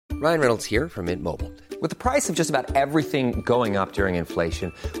Ryan Reynolds here from Mint Mobile. With the price of just about everything going up during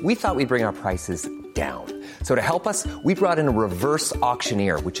inflation, we thought we'd bring our prices down. So to help us, we brought in a reverse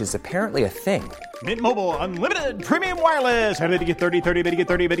auctioneer, which is apparently a thing. Mint Mobile Unlimited Premium Wireless. How to get 30, 30, bit to get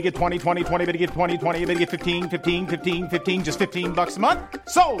 30, bit to get 20, 20, 20, bit to get 20, 20, bit to get 15, 15, 15, 15, just $15 a month?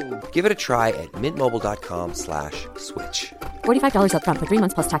 Sold! Give it a try at mintmobile.com/switch. $45 up front for 3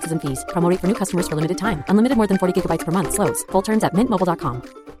 months plus taxes and fees. Promo rate for new customers for limited time. Unlimited more than 40 gigabytes per month. Slows full terms at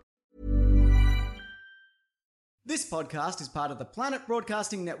mintmobile.com. This podcast is part of the Planet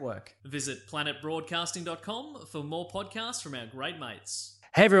Broadcasting Network. Visit planetbroadcasting.com for more podcasts from our great mates.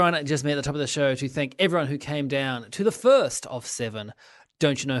 Hey everyone, just me at the top of the show to thank everyone who came down to the first of 7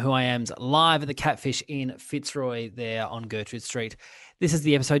 Don't You Know Who I Am's live at the Catfish in Fitzroy there on Gertrude Street. This is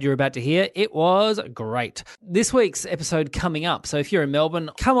the episode you're about to hear. It was great. This week's episode coming up, so if you're in Melbourne,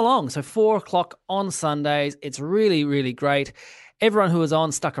 come along. So 4 o'clock on Sundays. It's really, really great. Everyone who was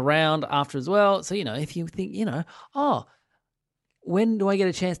on stuck around after as well. So, if you think, when do I get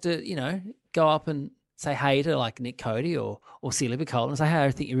a chance to, go up and say hey to like Nick Cody or Celia Picola and say, hey,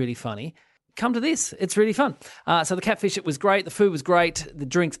 I think you're really funny. Come to this. It's really fun. So the Catfish, it was great. The food was great. The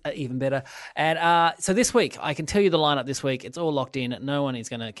drinks are even better. And so this week, I can tell you the lineup this week. It's all locked in. No one is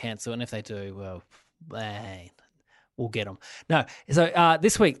going to cancel. And if they do, well, we'll get them. No. So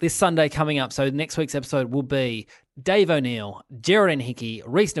this week, this Sunday coming up, so next week's episode will be Dave O'Neill, Jared N. Hickey,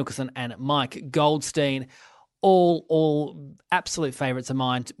 Reese Nicholson, and Mike Goldstein. All absolute favourites of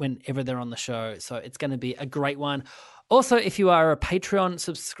mine whenever they're on the show. So it's going to be a great one. Also, if you are a Patreon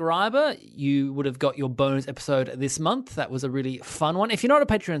subscriber, you would have got your bonus episode this month. That was a really fun one. If you're not a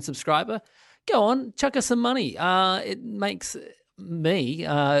Patreon subscriber, go on, chuck us some money. It makes me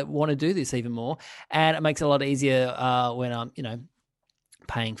want to do this even more, and it makes it a lot easier when I'm,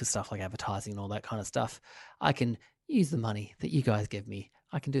 paying for stuff like advertising and all that kind of stuff. I can use the money that you guys give me.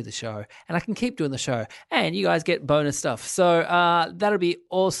 I can do the show, and I can keep doing the show, and you guys get bonus stuff. So that'll be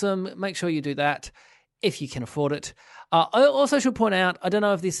awesome. Make sure you do that if you can afford it. I also should point out, I don't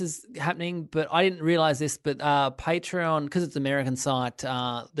know if this is happening, but I didn't realize this, but Patreon, because it's an American site,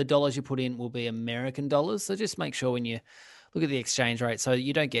 the dollars you put in will be American dollars. So just make sure when you look at the exchange rate so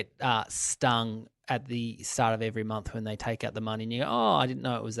you don't get stung at the start of every month when they take out the money and you go, oh, I didn't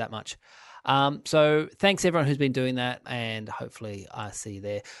know it was that much. So thanks everyone who's been doing that, and hopefully I see you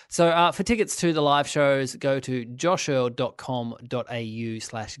there. So for tickets to the live shows, go to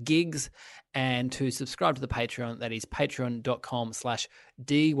joshearl.com.au/gigs, and to subscribe to the Patreon, that is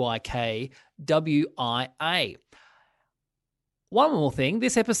patreon.com/DYKWIA. One more thing,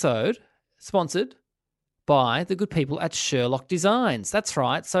 this episode sponsored by the good people at Sherlock Designs. That's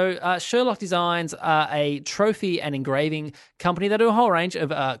right. So Sherlock Designs are a trophy and engraving company. They do a whole range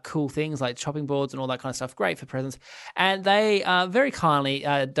of cool things like chopping boards and all that kind of stuff. Great for presents. And they very kindly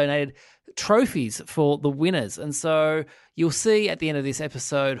donated trophies for the winners. And so you'll see at the end of this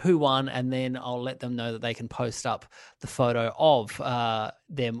episode who won, and then I'll let them know that they can post up the photo of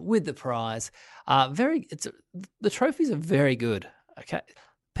them with the prize. The trophies are very good. Okay.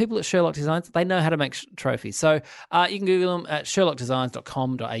 People at Sherlock Designs, they know how to make trophies. So you can Google them at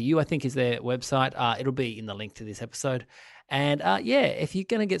sherlockdesigns.com.au, I think is their website. It'll be in the link to this episode. And if you're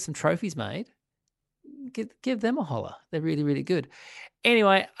going to get some trophies made, give them a holler. They're really, really good.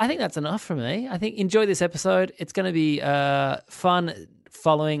 Anyway, I think that's enough from me. I think enjoy this episode. It's going to be fun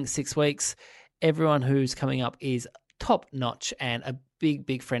following 6 weeks. Everyone who's coming up is top notch and a big,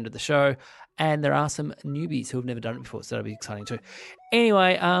 big friend of the show. And there are some newbies who have never done it before, so that'll be exciting too.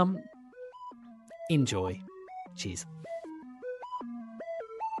 Anyway, enjoy. Cheers.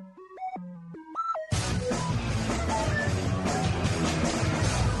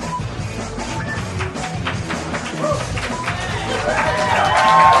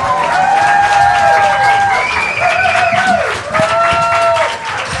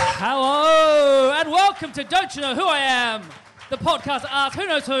 Hello, and welcome to Don't You Know Who I Am, the podcast that asks who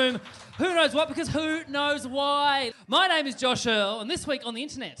knows whom, who knows what, because who knows why. My name is Josh Earl, and this week on the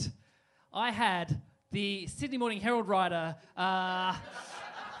internet, I had the Sydney Morning Herald writer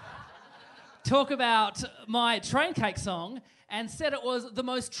talk about my Train Cake song and said it was the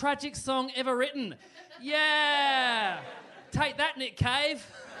most tragic song ever written. Yeah! Take that, Nick Cave.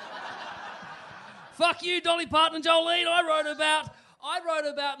 Fuck you, Dolly Parton and Jolene. I wrote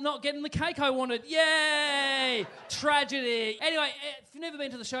about not getting the cake I wanted. Yay! Tragedy. Anyway, if you've never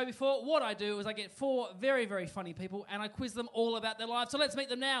been to the show before, what I do is I get 4 very, very funny people and I quiz them all about their lives. So let's meet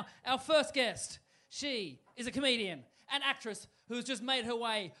them now. Our first guest. She is a comedian, an actress who's just made her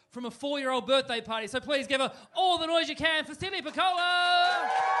way from a 4-year-old birthday party. So please give her all the noise you can for Celia Picola.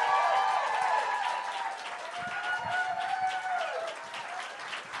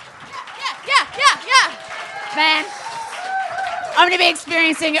 Man, I'm going to be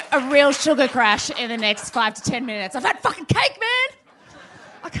experiencing a real sugar crash in the next 5 to 10 minutes. I've had fucking cake, man.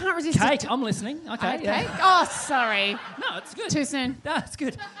 I can't resist Cake, it. I'm listening. Okay. Cake? Yeah. Oh, sorry. No, it's good. Too soon. No, it's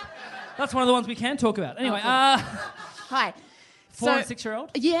good. That's one of the ones we can talk about. Anyway, Hi. 4 and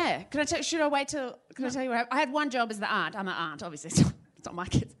 6-year-old? Yeah. Should I wait till... Can I tell you what happened? I had one job as the aunt. I'm an aunt, obviously. It's not my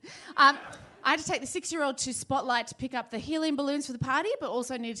kids. I had to take the 6-year-old to Spotlight to pick up the helium balloons for the party, but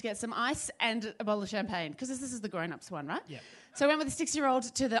also needed to get some ice and a bottle of champagne, because this is the grown-ups one, right? Yeah. So I went with the 6-year-old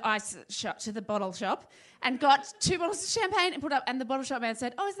to the ice shop, to the bottle shop, and got 2 bottles of champagne and put up. And the bottle shop man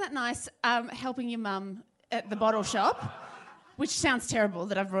said, "Oh, isn't that nice? Helping your mum at the bottle shop." Which sounds terrible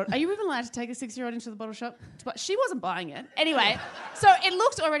that I've brought... Are you even allowed to take a 6-year-old into the bottle shop? But she wasn't buying it. Anyway, so it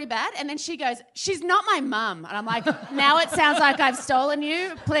looked already bad, and then she goes, "She's not my mum." And I'm like, "Now it sounds like I've stolen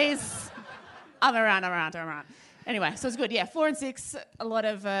you. Please, I'm around. Anyway, so it's good. Yeah, 4 and 6, a lot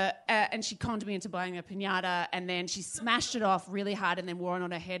of... and she conned me into buying a piñata, and then she smashed it off really hard and then wore it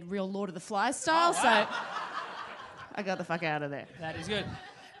on her head, real Lord of the Flies style. So I got the fuck out of there. That is good.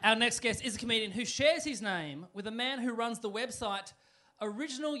 Our next guest is a comedian who shares his name with a man who runs the website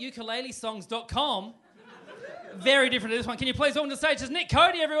originalukulelesongs.com. Very different to this one. Can you please welcome to the stage? It's Nick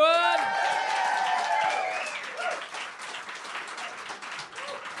Cody, everyone.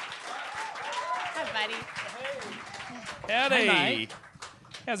 Hi, buddy. Howdy. Hey, mate.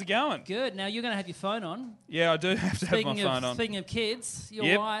 How's it going? Good. Now you're going to have your phone on. Yeah, I do have to have my phone on. Speaking of kids, your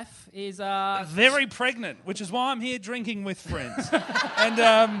Yep. wife is... Very pregnant, which is why I'm here drinking with friends. And,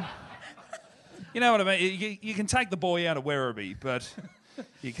 you know what I mean? You can take the boy out of Werribee, but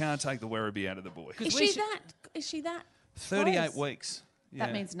you can't take the Werribee out of the boy. Is she that? 38 close? weeks. Yeah.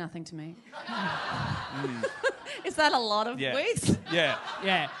 That means nothing to me. Is that a lot of weeks? Yeah.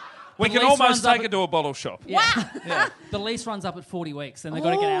 Yeah. We The can lease almost runs take up it to a bottle shop. Yeah. Yeah. The lease runs up at 40 weeks, and they've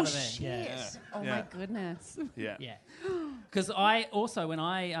got to get out of there. Shit. Yeah. Oh, Yeah. my goodness. Yeah. Yeah. Because I also, when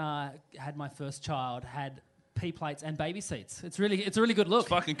I had my first child, had pee plates and baby seats. It's a really good look.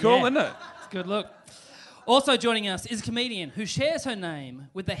 Fucking cool, isn't it? It's a good look. Also joining us is a comedian who shares her name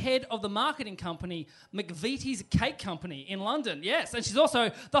with the head of the marketing company McVitie's Cake Company in London. Yes, and she's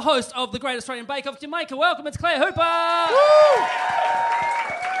also the host of the Great Australian Bake Off Jamaica. Welcome, it's Claire Hooper. Woo!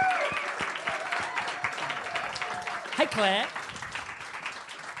 Hey, Claire.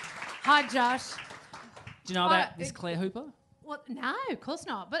 Hi, Josh. Do you know about Miss Claire Hooper? What? No, of course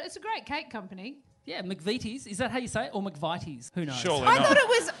not. But it's a great cake company. Yeah, McVitie's. Is that how you say it? Or McVitie's? Who knows? Surely I not. thought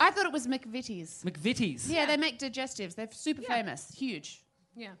it was McVitie's. McVitie's. Yeah, they make digestives. They're super famous, huge.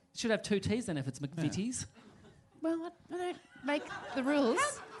 Yeah. Should have 2 T's then if it's McVitie's. Well, I don't make the rules.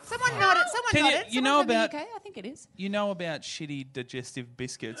 Someone nodded. Can you- nodded. you Someone know from the about- UK? I think it is. You know about shitty digestive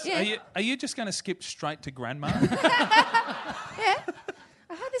biscuits. Yeah. Are you just going to skip straight to grandma? Yeah.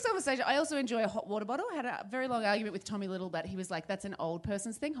 I had this conversation. I also enjoy a hot water bottle. I had a very long argument with Tommy Little, but he was like, "That's an old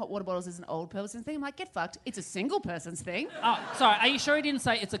person's thing. Hot water bottles is an old person's thing." I'm like, "Get fucked. It's a single person's thing." Oh, sorry. Are you sure he didn't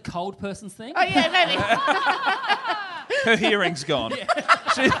say it's a cold person's thing? Oh, yeah, maybe. Her hearing's gone.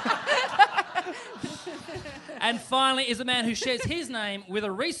 And finally is a man who shares his name with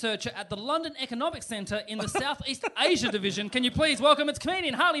a researcher at the London Economic Centre in the Southeast Asia Division. Can you please welcome its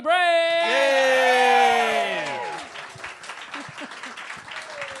comedian, Harley Bray? Yay!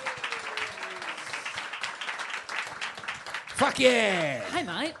 Fuck yeah! Hey,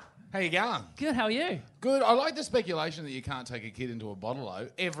 mate. How you going? Good, how are you? Good. I like the speculation that you can't take a kid into a bottle-o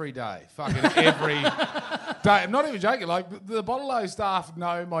every day. Fucking every day. I'm not even joking. Like, the bottle-o staff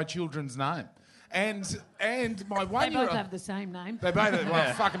know my children's name. And my They one-year-old... both have the same name. They both...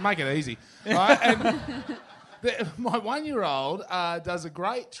 Well, fucking make it easy. Right? And my one-year-old does a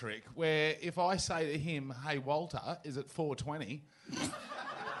great trick where if I say to him, "Hey, Walter, is it 4:20?"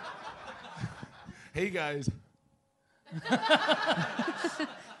 he goes...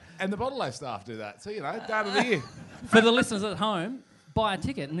 And the bottle-o staff do that. So, you know, date of the year. For the listeners at home, buy a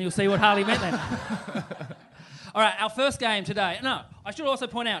ticket and you'll see what Harley meant then. All right, our first game today. No, I should also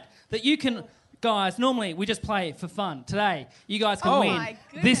point out that you can... Guys, normally we just play for fun. Today, you guys can win my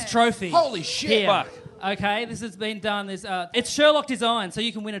this goodness. trophy. Holy shit. Here. Fuck. Okay, this has been done. It's Sherlock design, so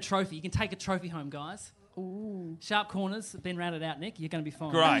you can win a trophy. You can take a trophy home, guys. Ooh. Sharp corners have been rounded out, Nick. You're going to be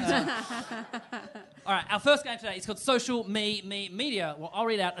fine. Great. All right, our first game today is called Social Media. Well, I'll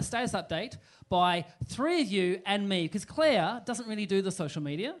read out a status update by 3 of you and me, because Claire doesn't really do the social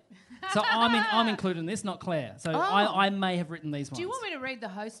media. So I'm included in this, not Claire. So I may have written these ones. Do you want me to read the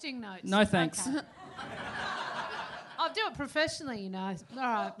hosting notes? No, thanks. Okay. I'll do it professionally, you know. All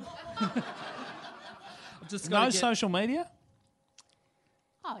right. Just No gotta get- social media?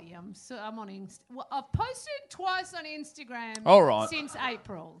 Oh yeah, I'm on Insta. Well, I've posted twice on Instagram. All right. Since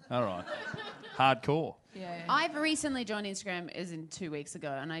April. All right. Hardcore. Yeah. I've recently joined Instagram as in 2 weeks ago,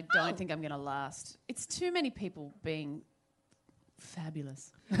 and I don't think I'm going to last. It's too many people being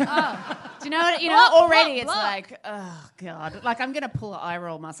fabulous. Oh. Do you know what? You know, already it's like, oh, God. Like, I'm going to pull an eye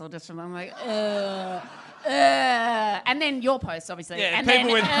roll muscle just from, I'm like, and then your posts, obviously. Yeah, and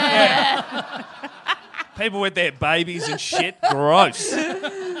people then, with people with their babies and shit. Gross.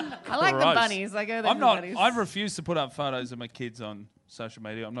 I like the bunnies. Like, oh, I'm not. bunnies. I refuse to put up photos of my kids on social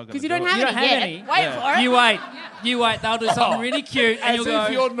media. I'm not going to. Because you don't have You don't any have yet. any. Wait for it. You wait. You wait. They'll do something really cute, and As you'll if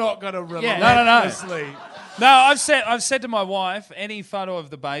go. you're not going to Yeah. relentlessly. No, I've said to my wife, any photo of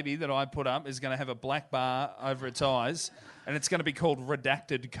the baby that I put up is going to have a black bar over its eyes, and it's going to be called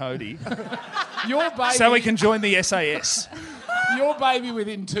Redacted Cody, Your baby, so we can join the SAS. your baby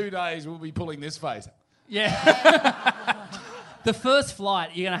within 2 days will be pulling this face. Yeah. The first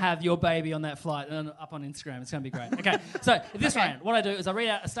flight, you're going to have your baby on that flight and up on Instagram. It's going to be great. Okay, so this round, what I do is I read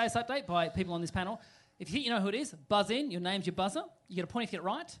out a status update by people on this panel. If you think you know who it is, buzz in. Your name's your buzzer. You get a point if you get it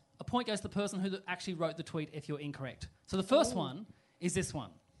right. A point goes to the person who actually wrote the tweet if you're incorrect. So the first one is this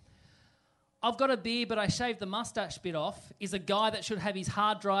one. I've got a beard, but I shaved the mustache bit off. Is a guy that should have his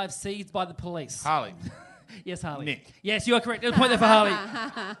hard drive seized by the police. Harley. Yes, Harley. Nick. Yes, you are correct. There's a point there for Harley.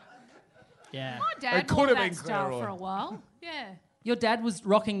 Yeah. My dad It could wore have that been style clearer for on. a while. Yeah. Your dad was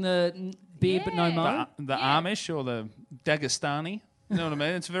rocking the beard but no Yeah. mo. The Amish or the Dagestani. You know what I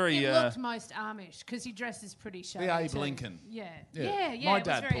mean? It's very. It looked most Amish because he dresses pretty sharp. The Abe Lincoln. Yeah. Yeah. Yeah. My it was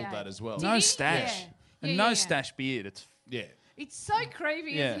dad very pulled Abe. that as well. Did no he? stash. Yeah. And Yeah, no yeah. stash beard. It's Yeah. It's so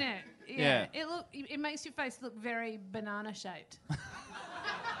creepy, Yeah. isn't it? Yeah. It makes your face look very banana shaped.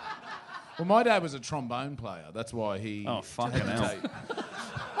 Well, my dad was a trombone player. That's why he. Oh, fucking hell.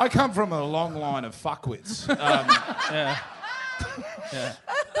 I come from a long line of fuckwits.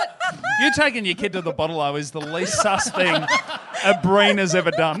 You taking your kid to the bottle-o is the least sus thing a Breen has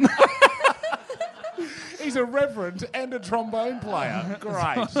ever done. He's a reverend and a trombone player.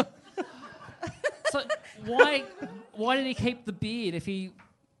 Great. So why did he keep the beard if he,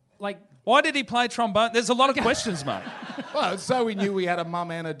 like... Why did he play trombone? There's a lot of questions, mate. Well, so we knew we had a mum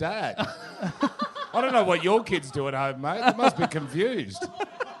and a dad. I don't know what your kids do at home, mate. They must be confused.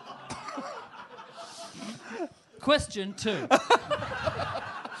 Question 2.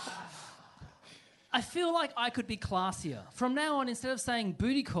 I feel like I could be classier. From now on, instead of saying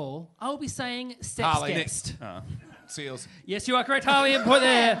booty call, I will be saying sex Harley, guest. Seals. Yes, you are correct, Harley. And put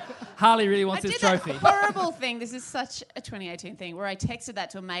there. Harley really wants I this did trophy. that horrible thing. This is such a 2018 thing where I texted that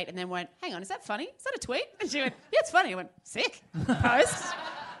to a mate and then went, hang on, is that funny? Is that a tweet? And she went, yeah, it's funny. I went, sick. Post.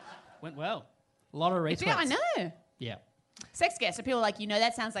 Went well. A lot of retweets. Yeah, I know. Yeah. Sex guest. So people are like, you know,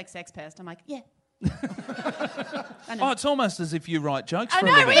 that sounds like sex pest. I'm like, yeah. I know. Oh, it's almost as if you write jokes I for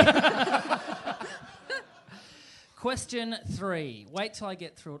know. a living. Question 3. Wait till I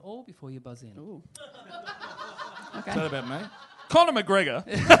get through it all before you buzz in. Ooh. Is that about me? Conor McGregor.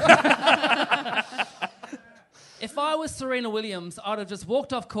 If I was Serena Williams, I'd have just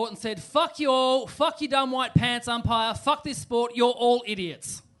walked off court and said, fuck you all, fuck you dumb white pants umpire, fuck this sport, you're all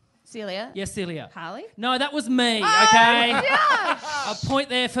idiots. Celia? Yes, Celia. Harley? No, that was me, okay? Yeah. A point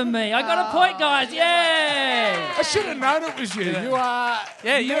there for me. I got a point, guys. Yay! I should have known it was you. You are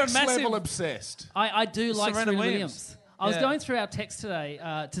you're next a massive... level obsessed. I do like Serena Serena Williams. Williams. I was going through our text today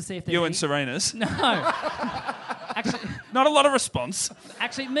to see if there's You any... and Serena's. No. Actually, Not a lot of response.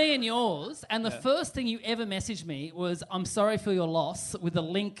 actually, me and yours. And the first thing you ever messaged me was, I'm sorry for your loss, with a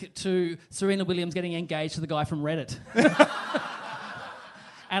link to Serena Williams getting engaged to the guy from Reddit.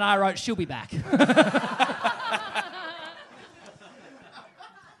 And I wrote, she'll be back.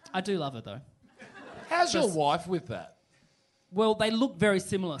 I do love her, though. How's your wife with that? Well, they look very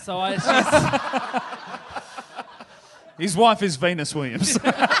similar, so I... His wife is Venus Williams.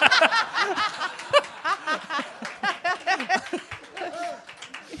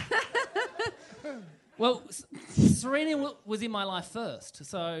 Well, Serena was in my life first,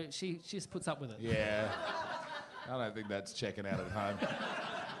 so she just puts up with it. Yeah. I don't think that's checking out at home.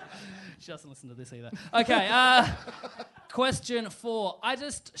 She doesn't listen to this either. Okay, question 4. I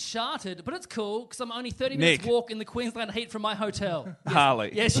just sharted, but it's cool because I'm only 30 minutes Nick. walk in the Queensland heat from my hotel. Yes.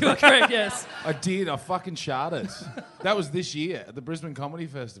 Harley. Yes, you are correct, yes. I did. I fucking sharted. That was this year at the Brisbane Comedy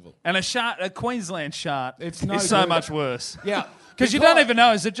Festival. And a Queensland shart It's no is so good. much worse. Yeah. Because you don't even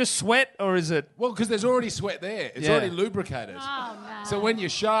know, is it just sweat or is it... Well, because there's already sweat there. It's Yeah. already lubricated. Oh, no. So when you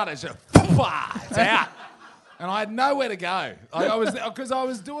shart, it's just... It's out. And I had nowhere to go. I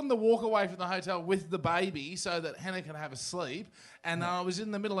was doing the walk away from the hotel with the baby so that Hannah could have a sleep. And I was in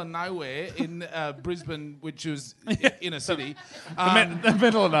the middle of nowhere in Brisbane, which was in a city. The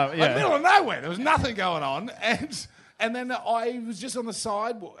middle of nowhere. The middle of nowhere. There was nothing going on. And then I was just on the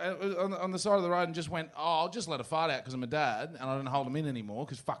side on the side of the road and just went, I'll just let a fart out because I'm a dad and I don't hold them in anymore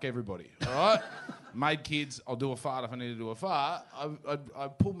because fuck everybody, all right? Made kids, I'll do a fart if I need to do a fart. I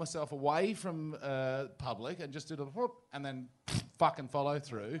pulled myself away from public and just did a whoop and then fucking follow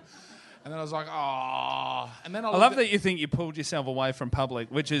through. And then I was like, oh. And then I love that you think you pulled yourself away from public,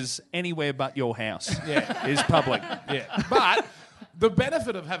 which is anywhere but your house. Yeah. Is public. Yeah. But the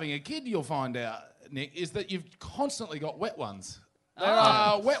benefit of having a kid, you'll find out, Nick, is that you've constantly got wet ones. There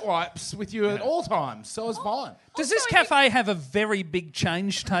are wet wipes with you at all times, so it's fine. Does this cafe have a very big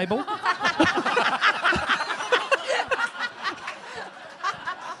change table?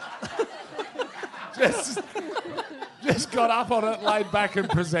 Just got up on it, laid back and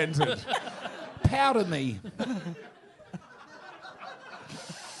presented. Powder me.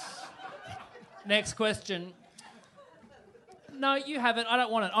 Next question. No, you have it. I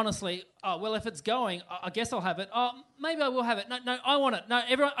don't want it, honestly. Oh, well, if it's going, I guess I'll have it. Oh, maybe I will have it. No, I want it. No,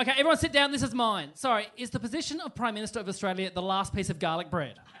 everyone sit down. This is mine. Sorry, is the position of Prime Minister of Australia the last piece of garlic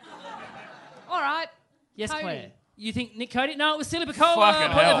bread? All right. Yes, Cody. Claire. You think Nick Cody? No, it was Silly Picola.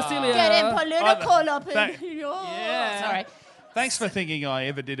 Fucking hell. Getting political up in Thank- yeah. Sorry. Thanks for thinking I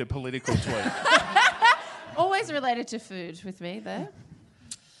ever did a political tweet. Always related to food with me, though.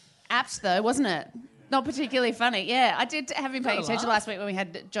 Apt, though, wasn't it? Not particularly funny. Yeah, I did have him paying attention last week when we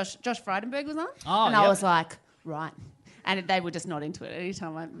had Josh Frydenberg was on. Oh, and yep. I was like, right. And they were just not into it.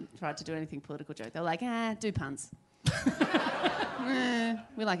 Anytime I tried to do anything political joke, they were like, do puns.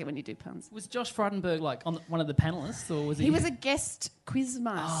 We like it when you do puns. Was Josh Frydenberg like one of the panelists, or was he? He was a guest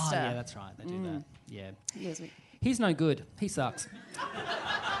quizmaster. Oh, yeah, that's right. They do that. Yeah. Yes, He's no good. He sucks.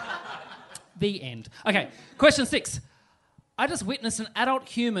 The end. Okay, question 6. I just witnessed an adult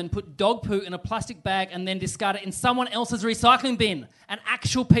human put dog poo in a plastic bag and then discard it in someone else's recycling bin. An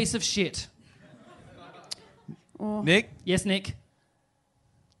actual piece of shit. Nick? Yes, Nick?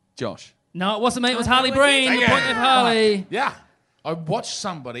 Josh? No, it wasn't me. It was Harley Breen. The point of Harley. Yeah. I watched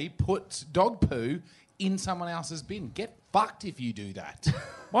somebody put dog poo in someone else's bin. Get fucked if you do that.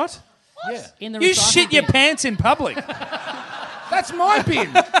 What? Yeah. In the You recycling shit your bin. pants in public. That's my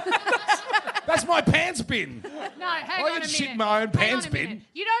bin. That's my pants bin. No, hang I on a can shit minute. my own Hang pants on a minute. bin.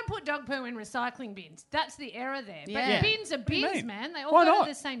 You don't put dog poo in recycling bins. That's the error there. Yeah. But bins are do you bins, mean? man. They all Why go not?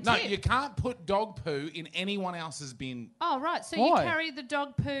 to the same No, tip. you can't put dog poo in anyone else's bin. Oh, right. So Why? you carry the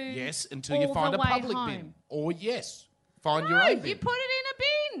dog poo. Yes, until all you find the a way public home. bin. Or yes, find No, your own bin. you put it in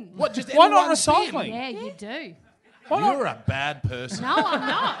a bin. What? Just Why not everyone's recycling? bin? Yeah, you do. You're a bad person. No, I'm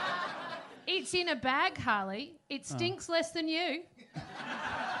not. It's in a bag, Harley. It stinks less than you.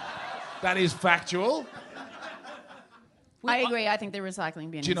 That is factual. I agree. I think the recycling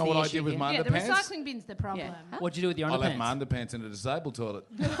bin. Do you know is the what I issue did with here. my Yeah, the underpants? recycling bin's the problem. Yeah. What'd you do with your I left underpants? my underpants in a disabled toilet.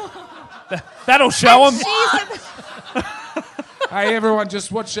 That'll show them. Hey, everyone,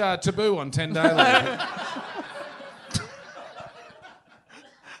 just watch Taboo on 10 Daily.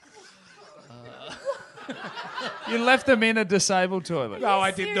 You left them in a disabled toilet. No,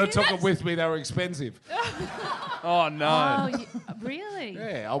 I didn't. I took them with me. They were expensive. Oh, no. Oh, really?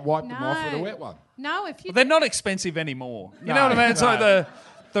 Yeah, I wiped them off with a No. wet one. No, if you Well, they're not expensive anymore. You No, know what I mean? It's no. like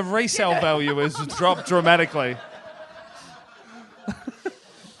the resale value has dropped dramatically.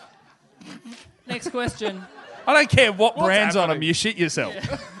 Next question. I don't care what What's brand's on them, happening? you shit yourself.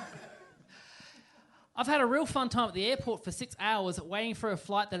 I've had a real fun time at the airport for 6 hours waiting for a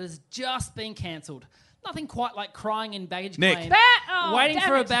flight that has just been cancelled. Nothing quite like crying in baggage Nick. claim. Oh, waiting damn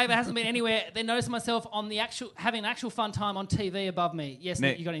for a it. bag that hasn't been anywhere, then notice myself on the having an actual fun time on TV above me. Yes,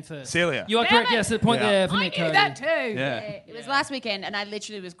 Nick, Nick. you got in first. Celia. You are Damn correct. it. Yes, the point Yeah. there for I Nick knew Cody. that too. Yeah. It was last weekend, and I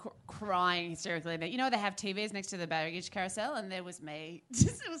literally was crying hysterically. You know, they have TVs next to the baggage carousel, and there was me.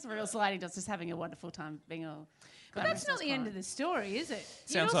 It was real sliding doors, just having a wonderful time being all. But that's not the end of the story, is it?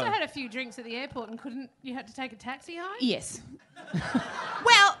 You Sounds also like- had a few drinks at the airport and you had to take a taxi home? Yes.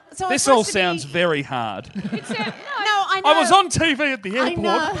 Well, so This it's all supposed to sounds be, very hard. No, I know. I was on TV at the I airport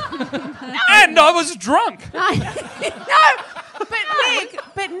know. and I was drunk. No,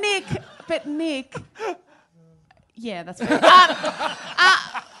 but Nick. Yeah, that's fair.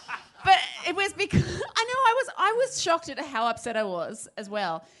 But it was because I was shocked at how upset I was as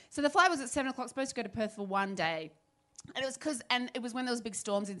well. So the flight was at 7:00, supposed to go to Perth for one day. And it was when there was big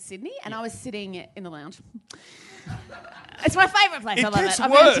storms in Sydney, and I was sitting in the lounge. It's my favourite place. It I love gets it.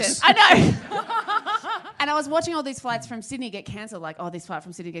 I've been worse. to- I know. And I was watching all these flights from Sydney get cancelled. Like, this flight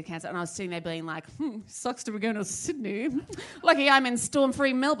from Sydney get cancelled. And I was sitting there being like, sucks to be going to Sydney. Lucky I'm in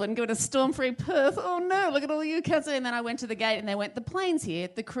storm-free Melbourne, going to storm-free Perth. Oh no, look at all you cancelling. And then I went to the gate and they went, the plane's here.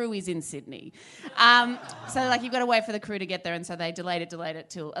 The crew is in Sydney. So like you've got to wait for the crew to get there. And so they delayed it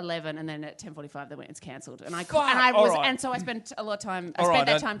till 11. And then at 10:45 they went, it's cancelled. And so I spent a lot of time. I spent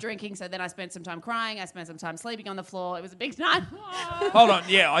that time drinking. So then I spent some time crying. I spent some time sleeping on the floor. It was a big night. Hold on,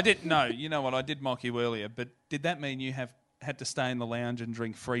 yeah, I didn't know. You know what? I did mock you earlier, but did that mean you had to stay in the lounge and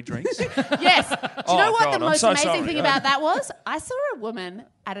drink free drinks? Yes. Do you know what God, the I'm most so amazing sorry. thing about that was? I saw a woman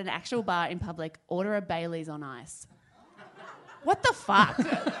at an actual bar in public order a Baileys on ice. What the fuck?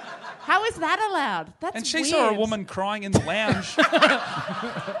 How is that allowed? That's And she weird. saw a woman crying in the lounge.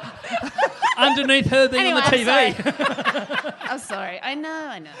 Underneath her being on the TV. I'm sorry. I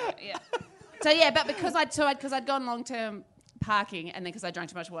know. Yeah. So yeah, but because I'd gone long-term parking and then because I drank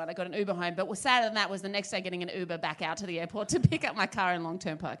too much wine, I got an Uber home. But what's sadder than that was the next day getting an Uber back out to the airport to pick up my car in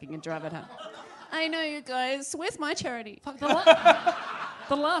long-term parking and drive it home. I know, you guys. Where's my charity? Fuck,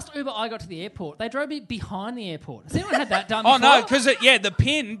 the last Uber I got to the airport, they drove me behind the airport. Has anyone had that done before? Oh no, because the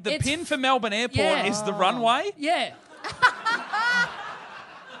pin for Melbourne Airport is the runway. Yeah.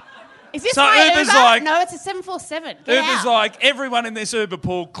 Is this So my Uber's Uber? like- No, it's a 747. Get Uber's out. like, everyone in this Uber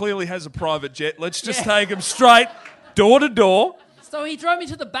pool clearly has a private jet. Let's just take them straight door to door. So he drove me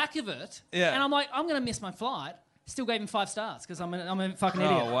to the back of it, Yeah. and I'm like, I'm going to miss my flight. Still gave him 5 stars because I'm a fucking Oh,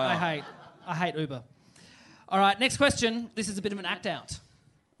 idiot. wow. I hate Uber. All right, next question. This is a bit of an act out.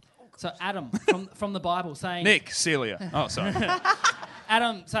 So Adam from the Bible saying... Nick, Celia. Oh, sorry.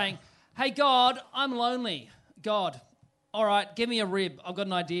 Adam saying, hey, God, I'm lonely. God, all right, give me a rib. I've got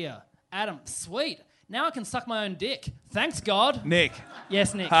an idea. Adam, sweet. Now I can suck my own dick. Thanks, God. Nick.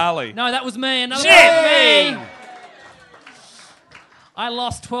 Yes, Nick. Harley. No, that was me. Another Shit! me. I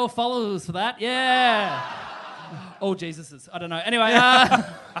lost 12 followers for that. Yeah. All Jesus's. I don't know. Anyway,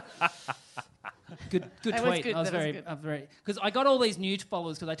 good That was tweet. good, I was that was very, good. because I got all these new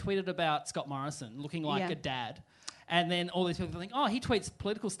followers because I tweeted about Scott Morrison looking like Yeah. a dad. And then all these people think, oh, he tweets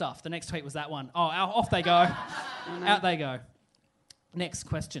political stuff. The next tweet was that one. Oh, off they go. Out they go. Next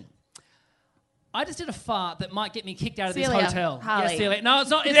question. I just did a fart that might get me kicked out of this Celia, hotel. Harley. Yes, Celia. No, it's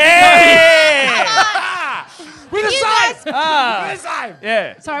not. It's Yeah! With a You save! guys- With a save!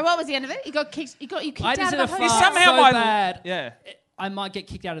 Yeah. Sorry, what was the end of it? You got kicked. You kicked I out just of did a the fart hotel. Somehow so my- bad. Yeah. I might get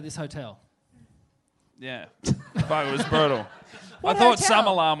kicked out of this hotel. Yeah. But it was brutal. What I thought hotel? some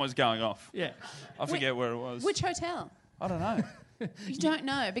alarm was going off. Yeah. I forget where it was. Which hotel? I don't know. You don't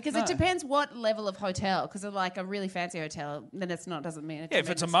know because it depends what level of hotel. Because like a really fancy hotel, then it's not doesn't mean. Yeah, if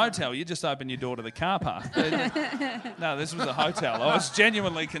it's a motel, you just open your door to the car park. No, this was a hotel. I was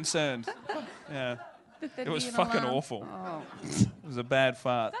genuinely concerned. Yeah. It was fucking awful. Oh. It was a bad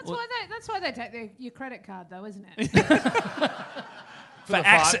fart. That's why they take your credit card, though, isn't it? For the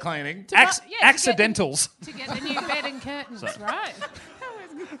fart cleaning. Accidentals. To get the new bed and curtains, right?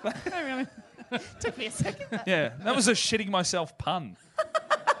 Took me a second. Yeah, that was a shitting myself pun.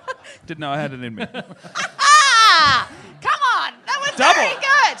 Didn't know I had it in me. Ah! Come on, that was Double. very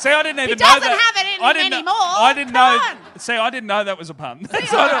good. See, I didn't even He know doesn't that. have it in I him didn't anymore. I didn't Come know. on. See, I didn't know that was a pun. He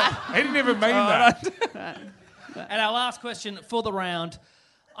didn't even mean that. And our last question for the round.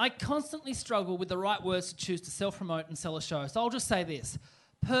 I constantly struggle with the right words to choose to self-promote and sell a show. So I'll just say this.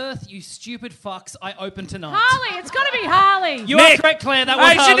 Perth, you stupid fucks, I open tonight. Harley, it's got to be Harley. You Nick. are correct, Claire. That was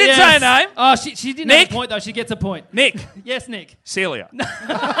Hey, she Harley, did yes. say a name. Oh, she didn't Nick. have a point, though. She gets a point. Nick. Yes, Nick. Celia.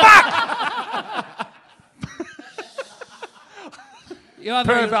 You are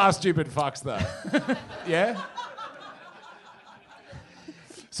very Perth good. are stupid fucks, though. Yeah?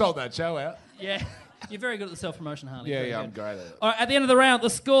 Sold that show out. Yeah. You're very good at the self-promotion, Harley. Yeah, Very yeah, good. I'm great at it. All right, at the end of the round, the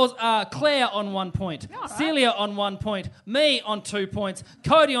scores are Claire on 1 point, Celia on 1 point, me on 2 points,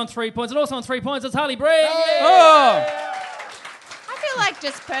 Cody on 3 points, and also on 3 points, it's Harley Bree. Oh. I feel like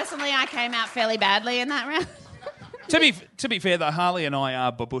just personally, I came out fairly badly in that round. To be fair, though, Harley and I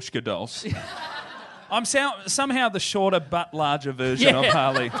are babushka dolls. I'm somehow the shorter but larger version of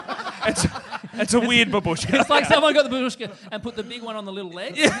Harley. It's a weird babushka. It's like someone got the babushka and put the big one on the little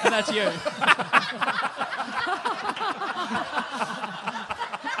legs, and that's you.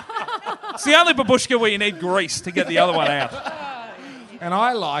 It's the only babushka where you need grease to get the other one out. And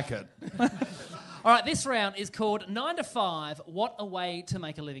I like it. All right, this round is called 9 to 5, What a Way to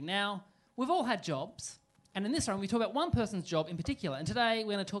Make a Living. Now, we've all had jobs, and in this round we talk about one person's job in particular, and today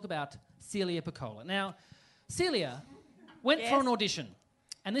we're going to talk about Celia Piccola. Now, Celia went for an audition,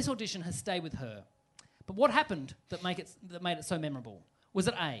 and this audition has stayed with her. But what happened that made it so memorable? Was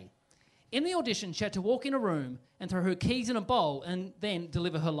it A, In the audition, she had to walk in a room and throw her keys in a bowl and then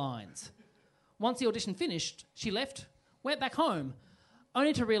deliver her lines. Once the audition finished, she left, went back home,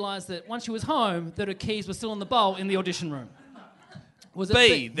 only to realise that once she was home, that her keys were still in the bowl in the audition room. Was it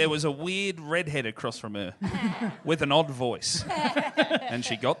B, there was a weird redhead across from her with an odd voice. And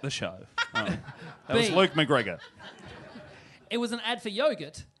she got the show. Oh. That was B. Luke McGregor. It was an ad for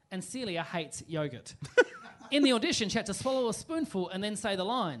yogurt, and Celia hates yogurt. In the audition, she had to swallow a spoonful and then say the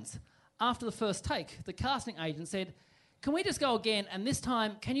lines. After the first take, the casting agent said, "Can we just go again, and this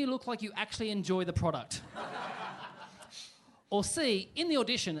time, can you look like you actually enjoy the product?" Or C, in the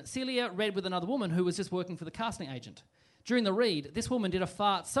audition, Celia read with another woman who was just working for the casting agent. During the read, this woman did a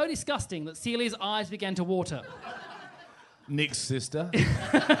fart so disgusting that Celia's eyes began to water. Nick's sister.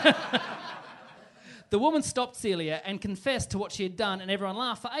 The woman stopped Celia and confessed to what she had done, and everyone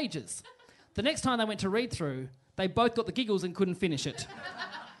laughed for ages. The next time they went to read through, they both got the giggles and couldn't finish it.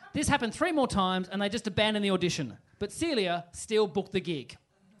 This happened 3 more times, and they just abandoned the audition. But Celia still booked the gig.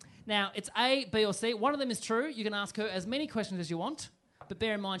 Now, it's A, B, or C. One of them is true. You can ask her as many questions as you want, but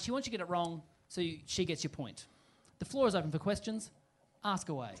bear in mind, she wants you to get it wrong, so she gets your point. The floor is open for questions. Ask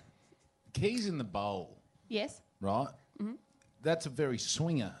away. Keys in the bowl, Yes. right? Mm-hmm. That's a very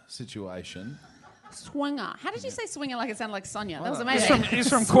swinger situation. Swinger. How did you say swinger like it sounded like Sonia? That was He's amazing. from, he's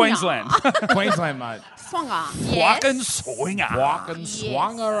from Swinger. Queensland. Queensland, mate. Swinger. Fucking Yes. swinger. Walking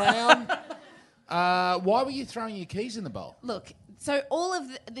swung around. Why were you throwing your keys in the bowl? Look, so all of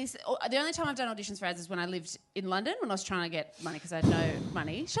this, the only time I've done auditions for ads is when I lived in London, when I was trying to get money because I had no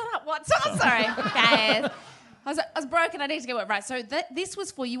money. Shut up, what? Oh, sorry, guys. I was broke and I needed to get work right. So this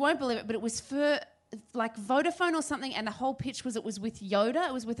was for, you won't believe it, but it was for like Vodafone or something, and the whole pitch was it was with Yoda.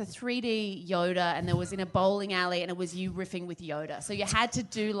 It was with a 3D Yoda, and there was in a bowling alley, and it was you riffing with Yoda. So you had to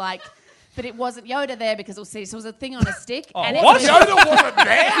do like... But it wasn't Yoda there because it was, so it was a thing on a stick. Oh, and what? Yoda wasn't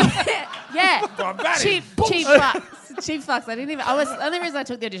there? Yeah. that cheap is fucks. Cheap fucks. I didn't even... the only reason I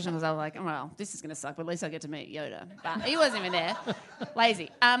took the audition was I was like, oh, well, this is going to suck, but at least I get to meet Yoda. But he wasn't even there. Lazy.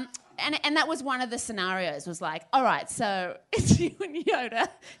 And that was one of the scenarios, was like, all right, so it's you and Yoda,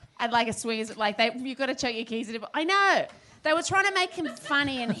 and like a swingers, like you've got to chuck your keys in it. I know. They were trying to make him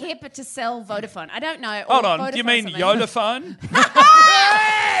funny and hip to sell Vodafone. I don't know. Hold on, Vodafone do you mean something. Yoda phone?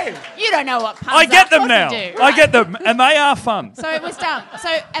 You don't know what puns I get are. them Of now. course you do. I get them, and they are fun. So it was dumb.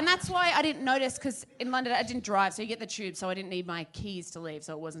 And that's why I didn't notice, because in London I didn't drive, so you get the tube, so I didn't need my keys to leave,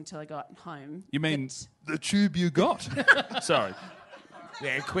 so it wasn't until I got home. You mean the tube you got? Sorry.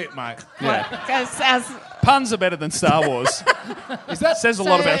 Yeah, quit, mate. Yeah. Because Puns are better than Star Wars. Is that Says a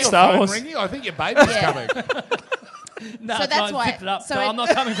lot about your Star phone Wars. ringing? I think your baby's coming. No, So that's I why- picked it up, so so it- I'm not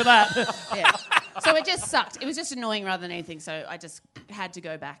coming for that. yeah. So it just sucked. It was just annoying rather than anything, so I just had to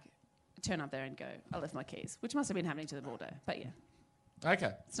go back, turn up there and go, I left my keys, which must have been happening to them all day. But yeah,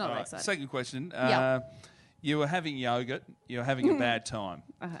 Okay. it's not All very right, exciting. second question. Yeah. You were having yogurt. You were having a bad time.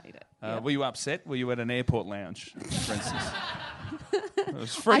 I hate it. Yeah. Were you upset? Were you at an airport lounge, for instance? It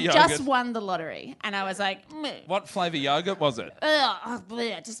was free I yogurt. just won the lottery, and I was like, meh. What flavour yogurt was it?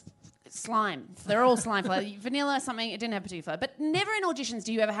 Just slime. They're all slime flavour. Vanilla, something. It didn't have particular flavour. But never in auditions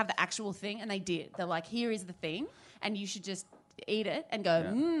do you ever have the actual thing, and they did. They're like, here is the thing, and you should just eat it and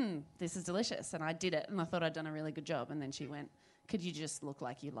go, this is delicious. And I did it, and I thought I'd done a really good job. And then she went, could you just look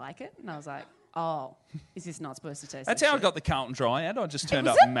like you like it? And I was like, oh, is this not supposed to taste That's like how I shit? got the Carlton Dry ad. I just turned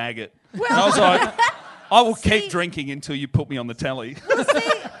Was up it? maggot. Well- and I was like, I will See- keep drinking until you put me on the telly. See, that's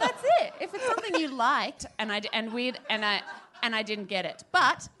it. If it's something you liked, and I didn't get it,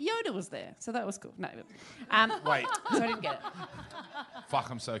 but Yoda was there, so that was cool. No, Wait. so I didn't get it. Fuck,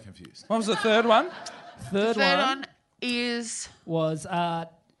 I'm so confused. What was the third one? Third Third one one is was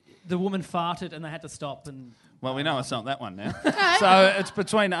the woman farted and they had to stop and... Well, we know it's not that one now. So it's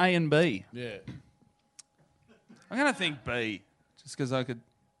between A and B. Yeah. I'm going to think B, just because I could...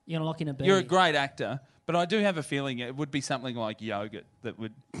 You're going to lock in a B. You're a great actor, but I do have a feeling it would be something like yogurt that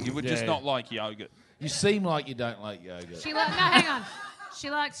you would just Yeah. not like yogurt. You seem like you don't like yogurt. No, hang on. She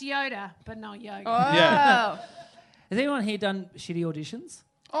likes Yoda, but not yogurt. oh Yeah. Has anyone here done shitty auditions?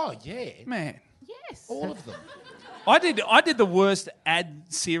 Oh, yeah. Man. yes. All of them. I did the worst ad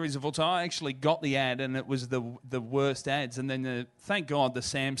series of all time. I actually got the ad, and it was the worst ads. And then, thank God, the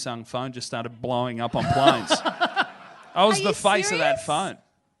Samsung phone just started blowing up on planes. I was Are the you face of that serious? phone.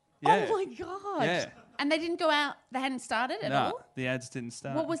 Yeah. Oh my god. Yeah. And they didn't go out. They hadn't started at No, all. the ads didn't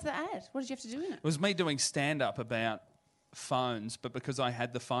start. What was the ad? What did you have to do in it? It was me doing stand-up about phones, but because I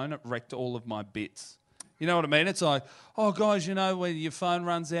had the phone, it wrecked all of my bits. You know what I mean? It's like, oh, guys, you know when your phone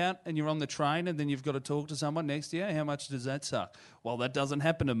runs out and you're on the train and then you've got to talk to someone next to you? How much does that suck? Well, that doesn't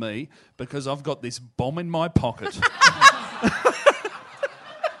happen to me because I've got this bomb in my pocket.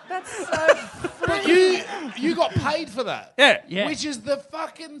 That's so you got paid for that. Yeah. Which is the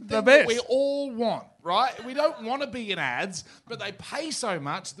fucking thing The that best. we all want, right? We don't want to be in ads, but they pay so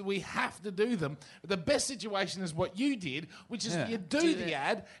much that we have to do them. The best situation is what you did, which is you do the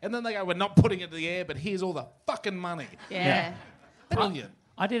ad, and then they go, we're not putting it in the air, but here's all the fucking money. Yeah. Brilliant.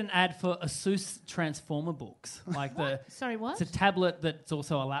 I did an ad for Asus Transformer books, like Sorry, what? It's a tablet that's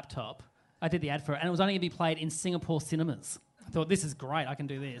also a laptop. I did the ad for it, and it was only going to be played in Singapore cinemas. I thought, this is great, I can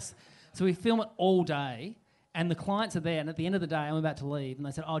do this. So we film it all day, and the clients are there, and at the end of the day, I'm about to leave, and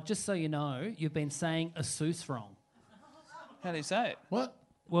they said, oh, just so you know, you've been saying Asus wrong. How do you say it? What?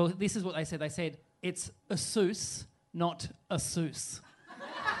 Well, this is what they said. They said, it's Asus, not Asus.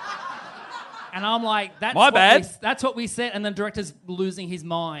 And I'm like, that's My what bad. That's what we said. And the director's losing his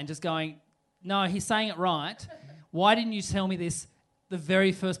mind, just going, no, he's saying it right. Why didn't you tell me this the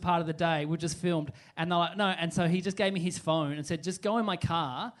very first part of the day? We just filmed. And they're like, no. And so he just gave me his phone and said, just go in my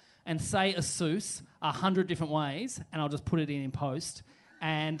car and say Asus 100 different ways, and I'll just put it in post.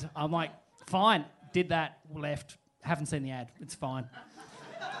 And I'm like, fine. Did that, left. Haven't seen the ad. It's fine.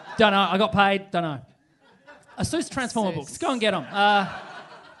 Don't know. I got paid. Don't know. Asus Transformer books. Go and get them.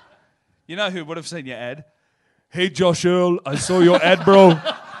 You know who would have seen your ad? Hey, Josh Earl, I saw your ad, bro.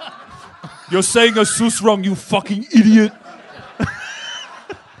 You're saying Asus wrong, you fucking idiot.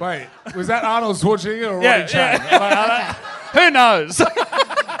 Wait, was that Arnold Schwarzenegger or Ronnie Chang? Who knows?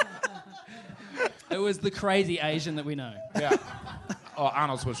 It was the crazy Asian that we know. Yeah. Oh,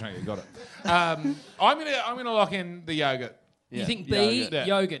 Arnold Schwarzenegger, got it. I'm gonna lock in the yogurt. You think B, Yogurt.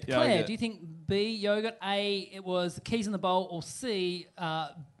 yogurt. Yeah. Claire, Yogurt. do you think B, yogurt, A, it was keys in the bowl, or C,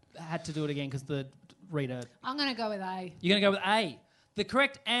 had to do it again because the reader... I'm going to go with A. You're going to go with A. The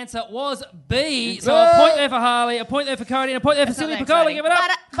correct answer was B. So a point there for Harley, a point there for Cody, and a point there for That's not Silly that Piccoli. exciting. Give it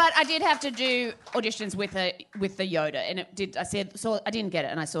up. But I did have to do auditions with the Yoda, and it did. I didn't get it,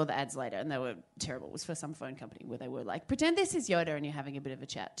 and I saw the ads later, and they were terrible. It was for some phone company where they were like, pretend this is Yoda, and you're having a bit of a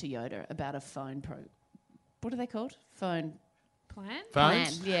chat to Yoda about a phone What are they called? Phone Plan?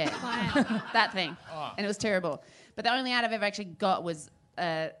 Phones? plan. Yeah, that thing, and it was terrible. But the only ad I've ever actually got was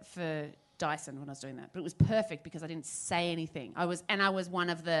for Dyson when I was doing that. But it was perfect because I didn't say anything. I was one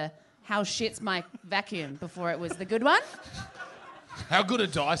of the how shit's my vacuum before it was the good one. How good are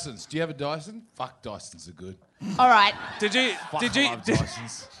Dysons? Do you have a Dyson? Fuck, Dysons are good. All right. Did you? I love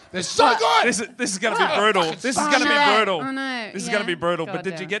Dysons. They're so good. This is going to be brutal. This is going to be brutal. I know, This is yeah. going to be brutal. God But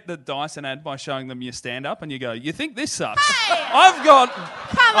did you damn. get the Dyson ad by showing them your stand-up and you go, you think this sucks? I've got...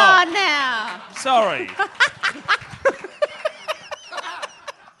 Come on now. Sorry.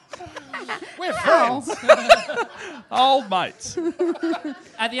 We're friends. Old mates.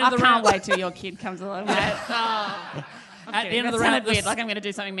 At the end I of the can't round, wait till your kid comes along. Mate. at the end of the That round, sounded weird, like I'm going to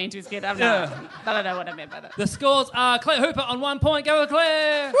do something mean to his kid. I don't know what I meant by that. the scores are Claire Hooper on 1 point. Go with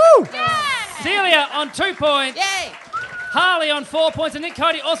Claire. Woo! Celia on 2 points. Yay! Harley on 4 points, and Nick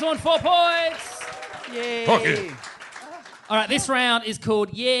Cody also on 4 points. Yay. All right, this round is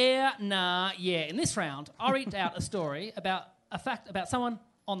called Yeah, Nah, Yeah. In this round, I read out a story about a fact about someone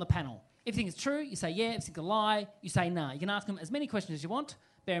on the panel. If you think it's true, you say yeah. If you think it's a lie, you say nah. You can ask them as many questions as you want.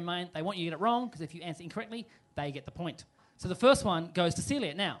 Bear in mind, they want you to get it wrong, because if you answer incorrectly, they get the point. So the first one goes to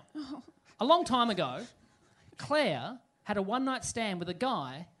Celia. Now, a long time ago, Claire had a one-night stand with a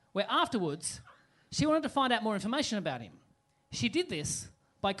guy where afterwards she wanted to find out more information about him. She did this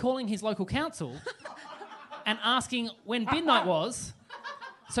by calling his local council and asking when bin night was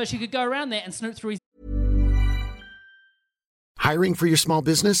so she could go around there and snoop through his... Hiring for your small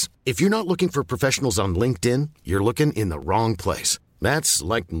business? If you're not looking for professionals on LinkedIn, you're looking in the wrong place. That's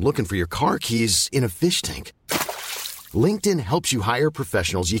like looking for your car keys in a fish tank. LinkedIn helps you hire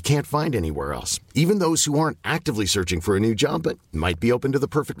professionals you can't find anywhere else, even those who aren't actively searching for a new job but might be open to the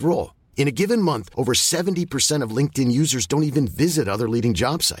perfect role. In a given month, over 70% of LinkedIn users don't even visit other leading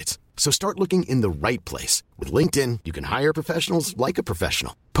job sites. So start looking in the right place. With LinkedIn, you can hire professionals like a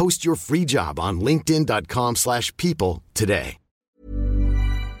professional. Post your free job on linkedin.com/people today.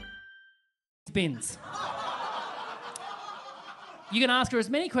 bins. You can ask her as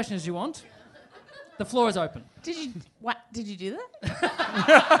many questions as you want. The floor is open. Did you do that?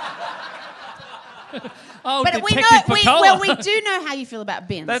 Oh, But Detective Piccoli. we do know how you feel about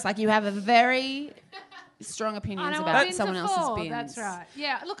bins. Like you have a very strong I opinions know about what bins someone are else's for. bins. That's right.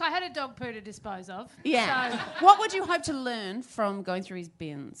 Yeah, look, I had a dog poo to dispose of. Yeah. So, What would you hope to learn from going through his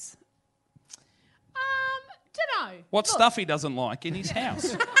bins? don't know. What stuff he doesn't like in his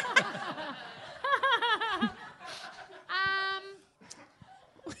house?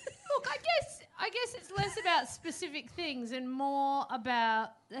 Look, I guess it's less about specific things and more about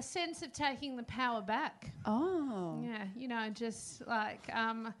a sense of taking the power back. Oh. Yeah, just like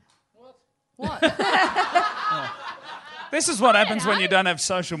What? This is what happens when you don't have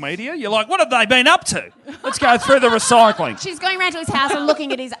social media. You're like, what have they been up to? Let's go through the recycling. She's going around to his house and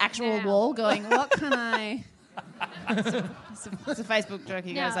looking at his actual wall, going, "What can I?" It's a Facebook joke.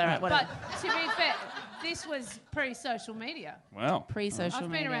 He goes, "All right, whatever." But to be fair, this was pre-social media. Wow. Pre-social media.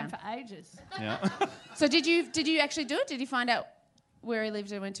 I've been around for ages. Yeah. So did you actually do it? Did you find out where he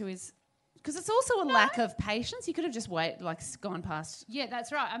lived and went to his? Because it's also a lack of patience. You could have just gone past. Yeah,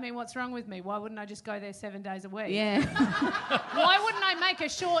 that's right. I mean, what's wrong with me? Why wouldn't I just go there 7 days a week? Yeah. Why wouldn't I make a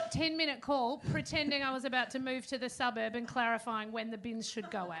short 10-minute call pretending I was about to move to the suburb and clarifying when the bins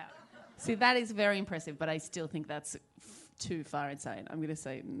should go out? See, that is very impressive, but I still think that's too far insane. I'm going to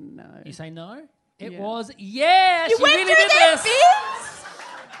say no. You say no? It Yeah. was yes. You went really through did their this. bins?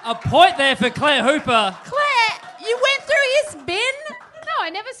 A point there for Claire Hooper. Claire, you went through his bin? No, I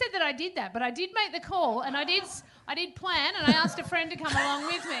never said that I did that, but I did make the call and I did plan and I asked a friend to come along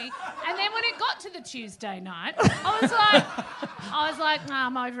with me. And then when it got to the Tuesday night, I was like, nah,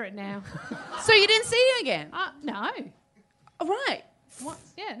 I'm over it now. So you didn't see him again? No. Right. What?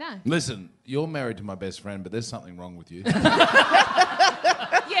 Yeah, no. Listen, you're married to my best friend, but there's something wrong with you.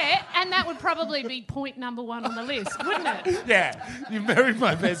 Yeah, and that would probably be point number 1 on the list, wouldn't it? Yeah, you married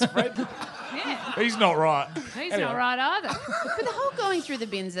my best friend. Yeah. He's not right. He's not right either. But the whole going through the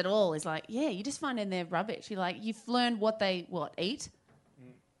bins at all is like, yeah, you just find in there rubbish. You've learned what they eat.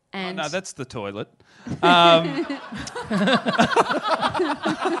 And No, that's the toilet.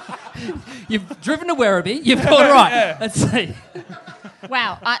 You've driven to Werribee. You've got it right. Yeah. Let's see.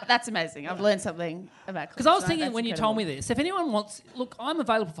 wow, that's amazing. I've learned something about. Because I was thinking when you told me this, if anyone wants, look, I'm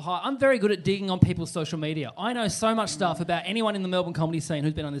available for hire. I'm very good at digging on people's social media. I know so much stuff about anyone in the Melbourne comedy scene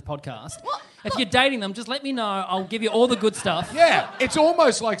who's been on this podcast. If you're dating them, just let me know. I'll give you all the good stuff. Yeah, it's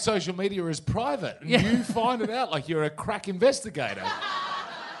almost like social media is private. And Yeah. you find it out like you're a crack investigator.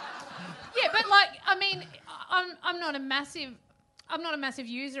 Yeah, but I mean, I'm not a massive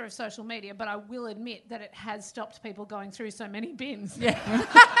user of social media, but I will admit that it has stopped people going through so many bins. Yeah.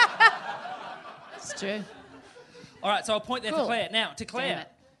 It's true. All right, so I'll point there Cool. for Claire. Now, to Damn Claire. it.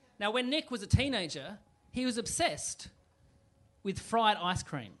 Now, when Nick was a teenager, he was obsessed with fried ice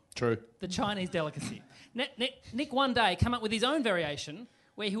cream, True. the Chinese delicacy. Nick one day came up with his own variation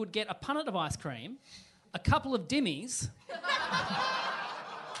where he would get a punnet of ice cream, a couple of dimmies,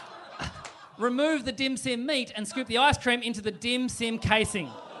 remove the dim sim meat and scoop the ice cream into the dim sim casing.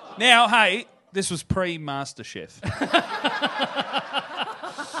 Now, hey, this was pre-MasterChef.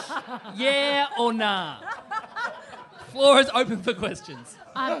 Yeah or nah? Floor is open for questions.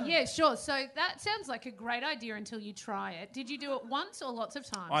 Yeah, sure. So that sounds like a great idea until you try it. Did you do it once or lots of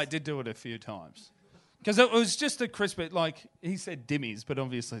times? I did do it a few times. Because it was just a crispy, like, he said dimmies, but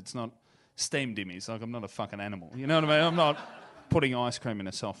obviously it's not steamed dimmies. Like, I'm not a fucking animal. You know what I mean? I'm not putting ice cream in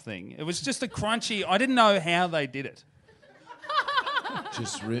a soft thing. It was just a crunchy... I didn't know how they did it.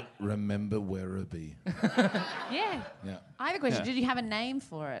 Just remember Werribee. Yeah. Yeah. I have a question. Yeah. Did you have a name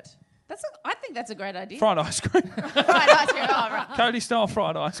for it? I think that's a great idea. Fried ice cream. Fried ice cream. Oh, right. Cody-style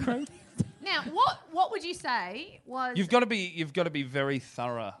fried ice cream. Now, what would you say was... You've got to be very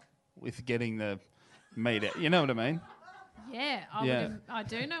thorough with getting the meat out. You know what I mean? Yeah, I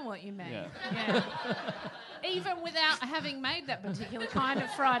do know what you mean. Yeah. Even without having made that particular kind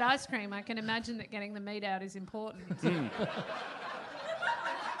of fried ice cream, I can imagine that getting the meat out is important.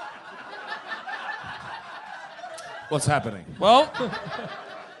 What's happening? Well,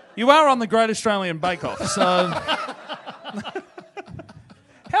 you are on the Great Australian Bake Off, so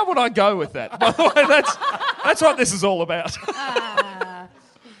how would I go with that? By the way, that's what this is all about.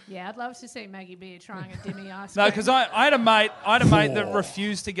 Yeah, I'd love to see Maggie Beer trying a dimmy ice cream. No, because I had a mate that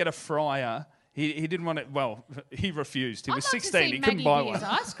refused to get a fryer. He didn't want it. Well, he refused. He was 16. He couldn't buy one. Beer's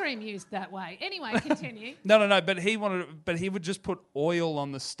ice cream used that way. Anyway, continue. No. But he would just put oil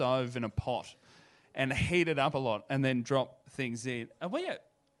on the stove in a pot and heat it up a lot and then drop things in. Are we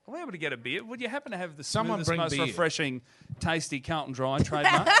able to get a beer? Would you happen to have the Someone smoothest, bring most beer. refreshing, tasty Carlton Dry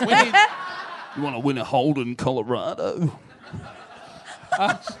trademark? You want to win a Holden, Colorado?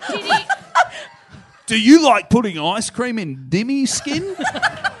 Did he... Do you like putting ice cream in dimmy skin?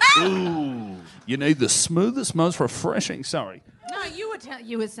 Ooh, you need the smoothest, most refreshing. Sorry. No, you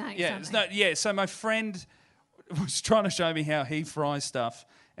were saying something. So my friend was trying to show me how he fries stuff,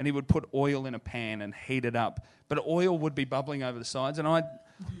 and he would put oil in a pan and heat it up, but oil would be bubbling over the sides, and I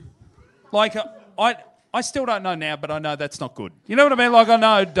still don't know now, but I know that's not good. You know what I mean? Like, I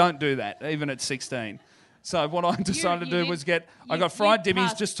know don't do that, even at 16. So what I decided to do was I got fried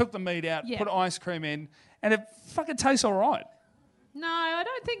dimmies, just took the meat out, put ice cream in, and it fucking tastes all right. No, I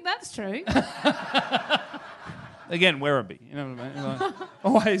don't think that's true. Again, Werribee, you know what I mean? Like,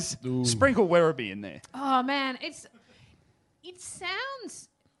 Always sprinkle Werribee in there. Oh man, it sounds.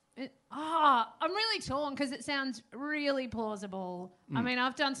 I'm really torn because it sounds really plausible. I mean,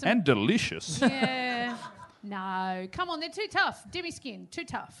 I've done some. And delicious. Yeah. No, come on, they're too tough. Demi skin, too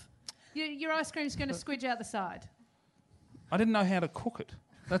tough. Your ice cream's going to squidge out the side. I didn't know how to cook it.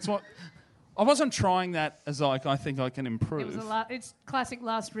 That's what. I wasn't trying that as like I think I can improve. It's classic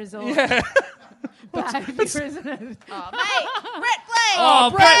last resort. Yeah. Behaviour, isn't it? Oh, mate. Brett Blake. Oh,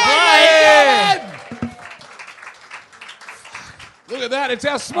 Brett Blake! Look at that. It's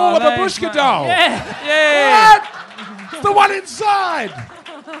our smaller babushka doll. Yeah. What? It's the one inside.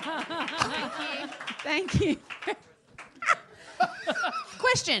 Thank you.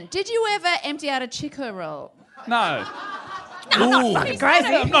 Question. Did you ever empty out a Chico roll? No. Ooh. Crazy.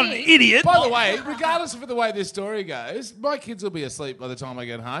 I'm not an idiot. By the way, regardless of the way this story goes, my kids will be asleep by the time I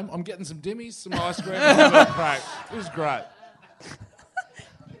get home. I'm getting some dimmies, some ice cream, and a bit of crack. It was great.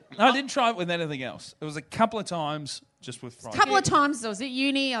 No, I didn't try it with anything else. It was a couple of times just with fries. A couple of times I was at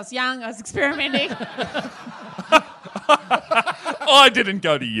uni, I was young, I was experimenting. I didn't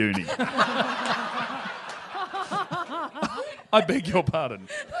go to uni. I beg your pardon.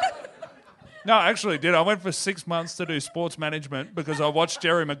 No, I actually did. I went for 6 months to do sports management because I watched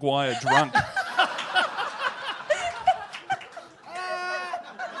Jerry Maguire drunk.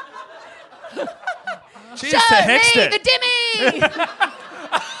 Cheers to Hexted. The Dimmy!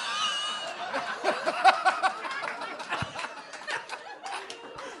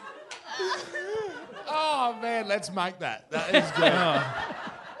 Oh, man, let's make that. That is good.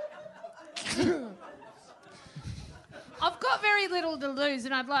 I've got very little to lose,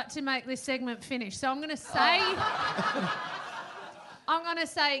 and I'd like to make this segment finish. So I'm going to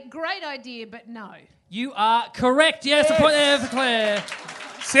say, great idea, but no. You are correct. Yes, a point there for Claire.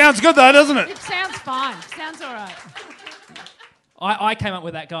 Sounds good though, doesn't it? It sounds fine. Sounds all right. I came up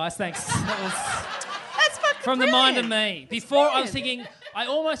with that, guys. Thanks. That was That's fucking from the mind of me. Before I was brilliant. thinking, I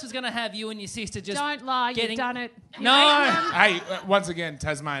almost was going to have you and your sister just. Don't lie. getting- You've done it. No. Hey, once again,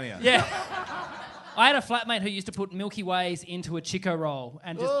 Tasmania. Yeah. I had a flatmate who used to put Milky Ways into a Chico roll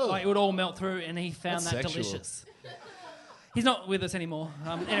and just it would all melt through, and he found That's that sexual. delicious. He's not with us anymore.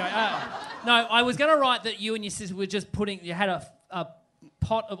 Anyway, no, I was going to write that you and your sister were just you had a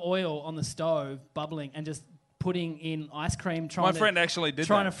pot of oil on the stove bubbling and just putting in ice cream. My friend actually did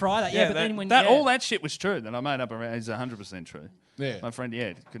trying that. to fry that. Yeah, but then when all that shit was true that I made up around is 100% true. Yeah. My friend,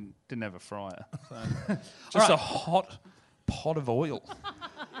 didn't have a fryer. So just a hot pot of oil.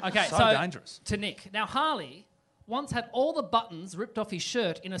 Okay, So so dangerous. to Nick. Now, Harley once had all the buttons ripped off his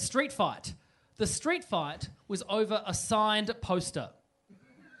shirt in a street fight. The street fight was over a signed poster.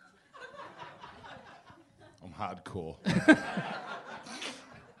 I'm hardcore.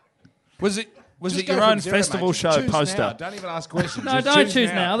 Was it Just go your from own zero, festival mate. show Choose poster? now. Don't even ask questions. No, Just don't choose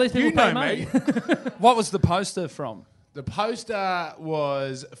now. These people You know pay money. me. What was the poster from? The poster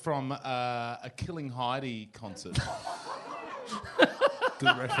was from a Killing Heidi concert.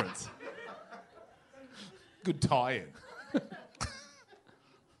 Good reference. Good tie-in.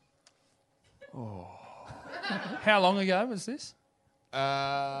 How long ago was this?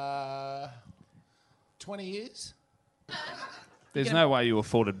 20 years? There's no way you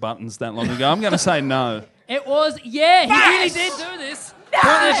afforded buttons that long ago. I'm going to say no. It was, yeah, he really did do this. Point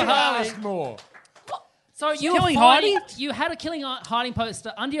there for Harley. Ask more. So you were Killing fighting, Heidi? you had a Killing Heidi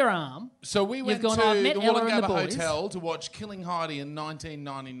poster under your arm. So we went gone to out, met the Ella and the Wollongabba boys. Hotel to watch Killing Heidi in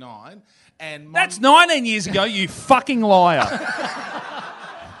 1999. And That's 19 years ago, you fucking liar.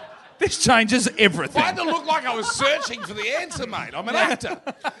 This changes everything. I had to look like I was searching for the answer, mate. I'm an actor.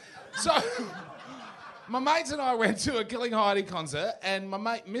 So my mates and I went to a Killing Heidi concert, and my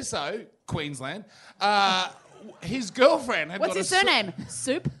mate Misso, Queensland, his girlfriend had What's got his a surname?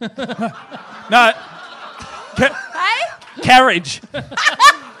 Soup? No. Hey? Carriage.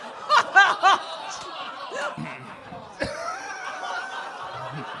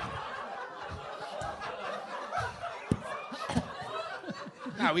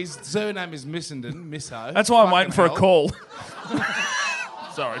 No, his surname is Missenden, Misso. That's why I'm waiting for a Fucking call.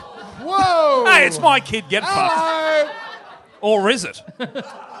 Sorry. hell. Whoa! Hey, it's my kid. Get fucked. Hello! Or is it?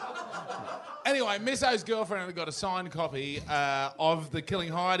 Anyway, Misso's girlfriend had got a signed copy of the Killing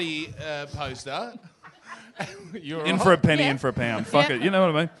Heidi poster. You're In right. for a penny, Yeah. in for a pound. Fuck Yeah. it. You know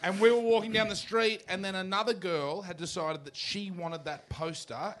what I mean? And we were walking down the street, and then another girl had decided that she wanted that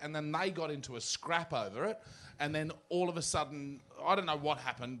poster, and then they got into a scrap over it. And then all of a sudden, I don't know what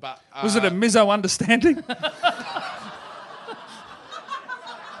happened, but... Was it a Mizzo understanding?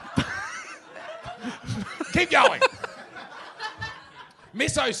 Keep going.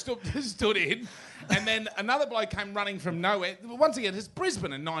 Misso stood in, And then another bloke came running from nowhere. Once again, it's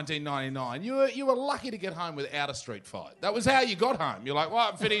Brisbane in 1999. You were lucky to get home without a street fight. That was how you got home. You're like, well,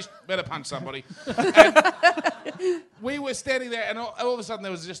 I'm finished. Better punch somebody. And we were standing there, and all of a sudden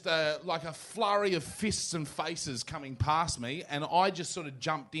there was just like a flurry of fists and faces coming past me, and I just sort of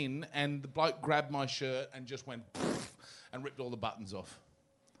jumped in, and the bloke grabbed my shirt and just went and ripped all the buttons off.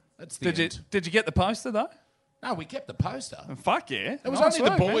 That's the end. Did you get the poster though? No, we kept the poster. Fuck yeah. It was Nice only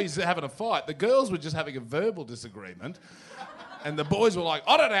work, the man. boys having a fight. The girls were just having a verbal disagreement. And the boys were like,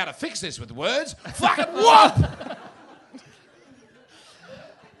 I don't know how to fix this with words. Fucking whoop!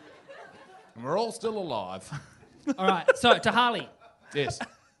 And we're all still alive. All right, so to Harley. Yes.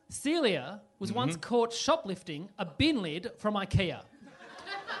 Celia was once caught shoplifting a bin lid from IKEA.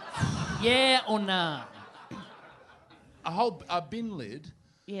 Yeah or nah? A bin lid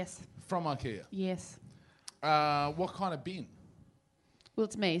Yes. from IKEA. Yes. What kind of bin? Well,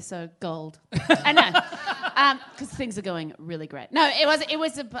 it's me, so gold. I know, because things are going really great. No, it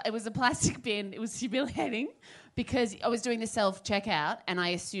was a plastic bin. It was humiliating because I was doing the self checkout and I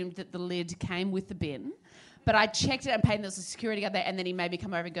assumed that the lid came with the bin, but I checked it and paid. And there was a security guard there, and then he made me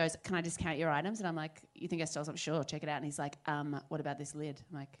come over and goes, "Can I just count your items?" And I'm like, "You think I stole something? Sure, check it out." And he's like, "What about this lid?"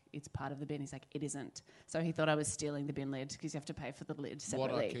 I'm like, "It's part of the bin." He's like, "It isn't." So he thought I was stealing the bin lid because you have to pay for the lid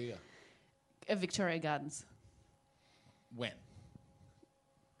separately. What IKEA? Victoria Gardens. When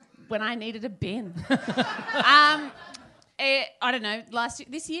I needed a bin. I don't know,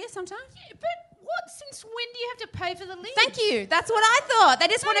 this year sometime? Yeah, but what? Since when do you have to pay for the lid? Thank you. That's what I thought. They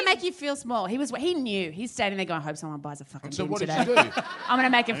just want to make you feel small. He knew. He's standing there going, I hope someone buys a fucking So bin what today. did you do? I'm going to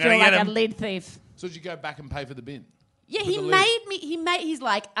make him I'm gonna feel like get a him. lid thief. So did you go back and pay for the bin? Yeah, he's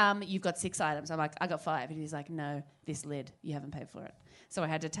like, you've got 6 items. I'm like, I got 5. And he's like, no, this lid, you haven't paid for it. So I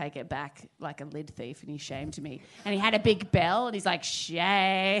had to take it back like a lid thief, and he shamed me. And he had a big bell, and he's like,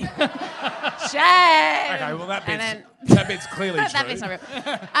 shame. Shame. Okay, well that bit's clearly true. That bit's not real.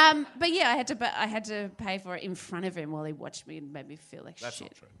 But yeah, I had to pay for it in front of him while he watched me and made me feel like That's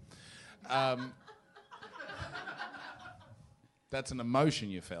shit. not true. That's an emotion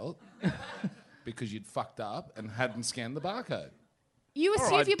you felt because you'd fucked up and hadn't scanned the barcode. You All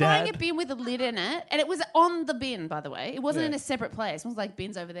assume right, if you're buying a Dad. bin with a lid in it, and it was on the bin, by the way. It wasn't Yeah. in a separate place. It was like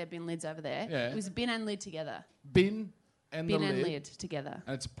bins over there, bin lids over there. Yeah. It was bin and lid together. Bin and Bin the and lid. lid together.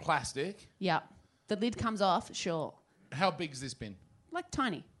 And it's plastic. Yeah. The lid comes off, sure. How big's this bin? Like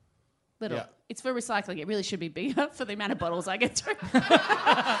tiny. Little. Yeah. It's for recycling. It really should be bigger for the amount of bottles I get through.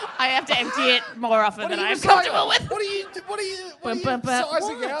 I have to empty it more often than I'm comfortable with. What are you sizing What?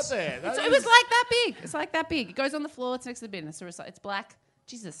 out there? That It was is- like that big. It's like that big. It goes on the floor. It's next to the bin. It's black.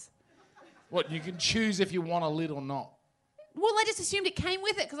 Jesus. What, you can choose if you want a lid or not. Well, I just assumed it came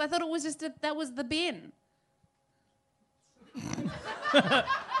with it because I thought it was just that was the bin.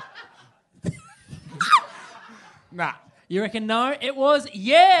 Nah. You reckon no? It was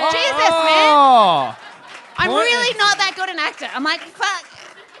yeah. Jesus, man. Oh. I'm Point. really not that good an actor. I'm like, fuck.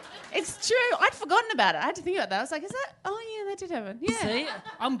 It's true. I'd forgotten about it. I had to think about that. I was like, is that? Oh, yeah, that did happen. Yeah. See,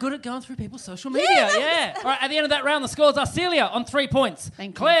 I'm good at going through people's social media. that Yeah. was- All right, at the end of that round, the scores are Celia on 3 points,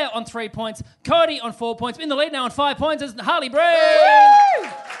 Thank you. Claire on 3 points, Cody on 4 points. In the lead now on 5 points is Harley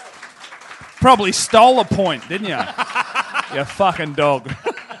Breen. Probably stole a point, didn't you? You fucking dog.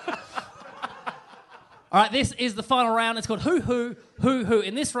 All right, this is the final round. It's called Who.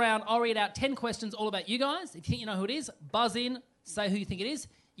 In this round, I'll read out 10 questions all about you guys. If you think you know who it is, buzz in, say who you think it is.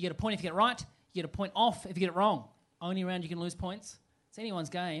 You get a point if you get it right. You get a point off if you get it wrong. Only round you can lose points. It's anyone's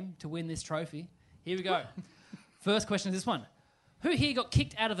game to win this trophy. Here we go. First question is this one. Who here got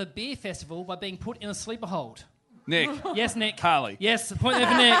kicked out of a beer festival by being put in a sleeper hold? Nick. Yes, Nick. Harley. Yes, point there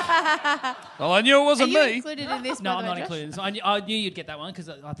for Nick. Well, I knew it Are wasn't you me. included in this? No, by I'm the not way, Josh? included. in this. I knew you'd get that one because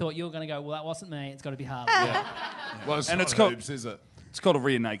I thought you were going to go, well, that wasn't me. It's got to be Harley. Well, it's And not it's called- hoops, is it? It's called a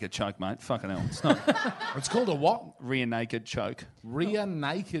rear naked choke, mate. Fucking hell. It's not It's called a what? rear naked choke. Rear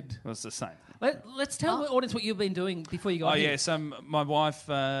naked. Well, it's the same. Let's tell the audience what you've been doing before you got Oh, here. yeah. So my wife,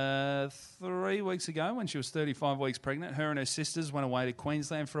 3 weeks ago, when she was 35 weeks pregnant, her and her sisters went away to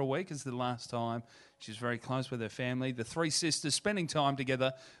Queensland for a week. It's the last time. She's very close with her family. The 3 sisters spending time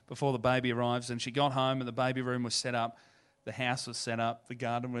together before the baby arrives. And she got home and the baby room was set up. The house was set up. The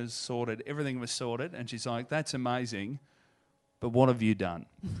garden was sorted. Everything was sorted. And she's like, that's amazing. But what have you done?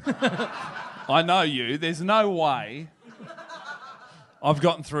 I know you. There's no way I've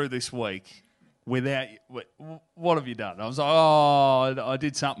gotten through this week without you. What have you done? I was like, oh, I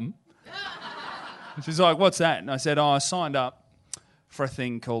did something. And she's like, what's that? And I said, I signed up for a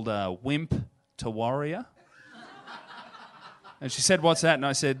thing called Wimp to Warrior. And she said, what's that? And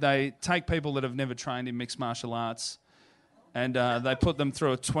I said, they take people that have never trained in mixed martial arts and they put them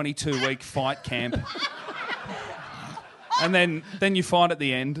through a 22-week fight camp. And then you fight at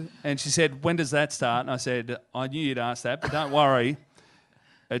the end. And she said, when does that start? And I said, I knew you'd ask that, but don't worry.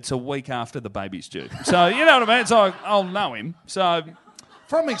 It's a week after the baby's due. So, you know what I mean? So I'll know him. So,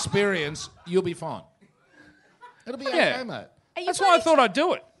 from experience, you'll be fine. It'll be okay, mate. That's why I thought I'd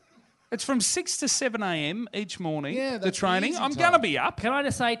do it. It's from 6 to 7 a.m. each morning, the training. I'm going to be up. Can I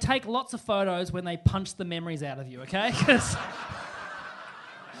just say, take lots of photos when they punch the memories out of you, okay? 'Cause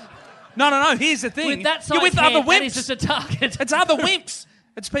No. Here's the thing. with that size You're with head, other that wimps. is just a target. It's other wimps.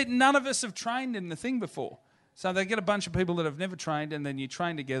 It's people, none of us have trained in the thing before. So they get a bunch of people that have never trained, and then you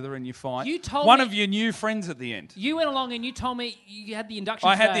train together and you fight. You told one me- of your new friends at the end. You went along and you told me you had the induction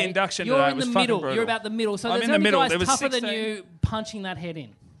I had today. the induction You're today. in It was the fucking middle. brutal. You're about the middle. So I'm there's in the only middle. guys There was tougher than 16. you punching that head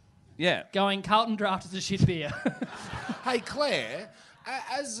in. Yeah. Going, Carlton Draft is a shit beer. Hey, Claire,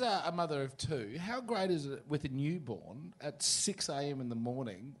 as a mother of two, how great is it with a newborn at 6 a.m. in the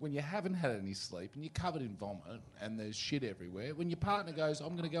morning when you haven't had any sleep and you're covered in vomit and there's shit everywhere, when your partner goes,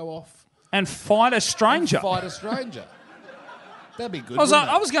 I'm going to go off And fight a stranger. That'd be good.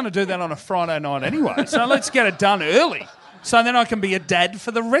 I was going to do that on a Friday night anyway, so let's get it done early. So then I can be a dad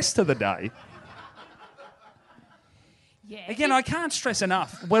for the rest of the day. Yeah. Again, I can't stress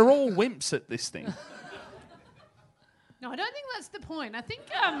enough. We're all wimps at this thing. No, I don't think that's the point. I think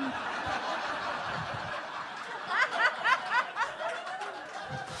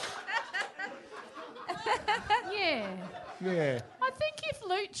Yeah. I think if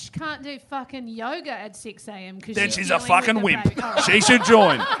Luch can't do fucking yoga at 6 a.m. because Then she's a fucking wimp. She should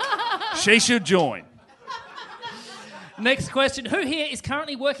join. She should join. Next question. Who here is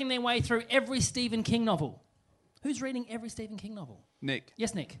currently working their way through every Stephen King novel? Who's reading every Stephen King novel? Nick.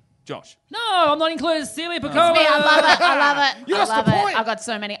 Yes, Nick. Josh. No, I'm not included. Celia Pacova. Me, I love it. I love it. You I lost love the it. point. I've got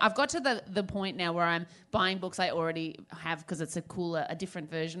so many. I've got to the point now where I'm buying books I already have because it's a different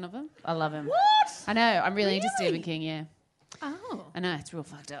version of them. I love him. What? I know. I'm really into Stephen King. Yeah. Oh. I know. It's real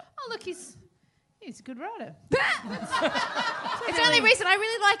fucked up. Oh, look, he's a good writer. It's only recent. I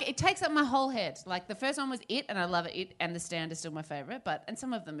really like it. It takes up my whole head. Like the first one was It, and I love it. It and The Stand is still my favourite, and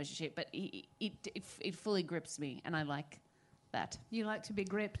some of them are shit. But it fully grips me, and I like that. You like to be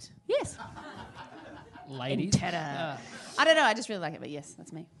gripped. Yes. Ladies. Ta-da. I don't know. I just really like it, but yes,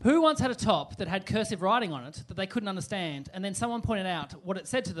 that's me. Who once had a top that had cursive writing on it that they couldn't understand, and then someone pointed out what it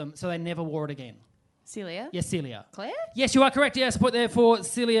said to them, so they never wore it again? Celia. Yes, Celia. Claire. Yes, you are correct. Yes, point there for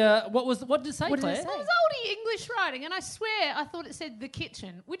Celia. What did it say, What did Claire? it say? It was oldie English writing, and I swear I thought it said the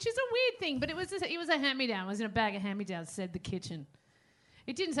kitchen, which is a weird thing, but it was a hand-me-down. It was in a bag of hand-me-downs. It said the kitchen.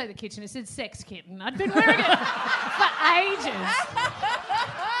 It didn't say the kitchen. It said sex kitten. I'd been wearing it for ages.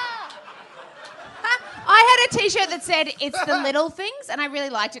 I had a T-shirt that said "It's the little things," and I really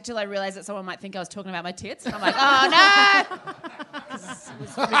liked it till I realised that someone might think I was talking about my tits. And I'm like, oh no, 'cause it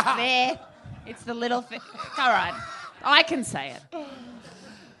was there. It's the little thing. All right, I can say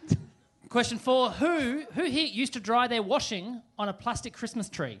it. Question 4. Who here used to dry their washing on a plastic Christmas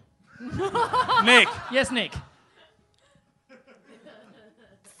tree? Nick. Yes, Nick.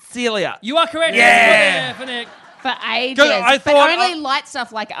 Celia. You are correct. Yeah. Yes, for Nick. For ages, Good, I but thought only light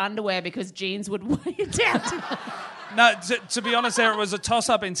stuff like underwear because jeans would weigh you down. No, to be honest, there was a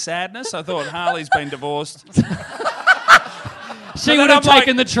toss-up in sadness. I thought Harley's been divorced. She would have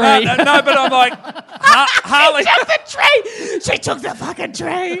taken the tree. No, but I'm like, Harley. She took the tree. She took the fucking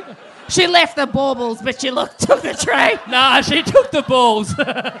tree. She left the baubles, but she took the tray. Nah, she took the balls.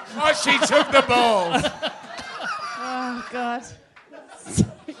 Oh, she took the balls. Oh God.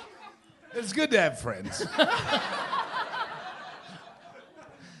 It's good to have friends. It's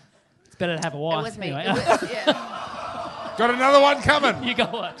better to have a wife. It was me. Anyway. Yeah. Got another one coming. You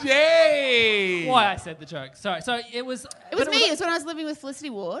got what? Yay! Why I said the joke. Sorry. So it was... It was me. It was when I was living with Felicity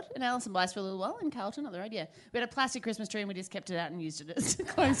Ward in Alison Bice for a little while in Carlton up the road, yeah. We had a plastic Christmas tree and we just kept it out and used it as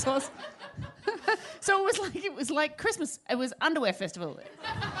clothes sauce. So it was like Christmas. It was underwear festival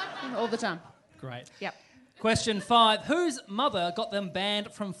all the time. Great. Yep. Question 5. Whose mother got them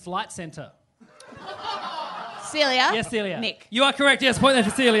banned from Flight Centre? Celia. Yes, Celia. Nick. You are correct. Yes, point there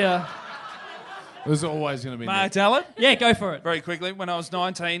for Celia. There's always going to be May I Nick. tell it? Yeah, go for it. Very quickly, when I was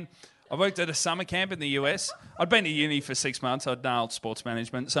 19, I worked at a summer camp in the US. I'd been to uni for 6 months. I'd nailed sports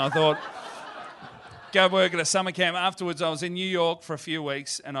management. So I thought, go work at a summer camp. Afterwards, I was in New York for a few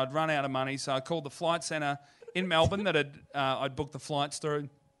weeks and I'd run out of money. So I called the flight centre in Melbourne that I'd booked the flights through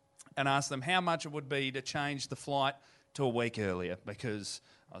and asked them how much it would be to change the flight to a week earlier because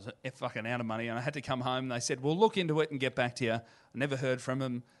I was fucking out of money and I had to come home. They said, we'll look into it and get back to you. I never heard from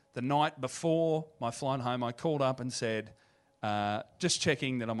them. The night before my flight home, I called up and said, just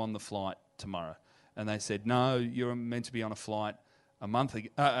checking that I'm on the flight tomorrow. And they said, no, you're meant to be on a flight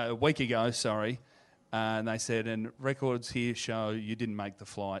a week ago, and they said, and records here show you didn't make the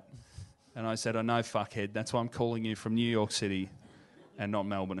flight. And I said, I know, fuckhead, that's why I'm calling you from New York City and not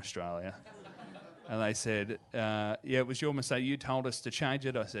Melbourne, Australia. And they said, yeah, it was your mistake. You told us to change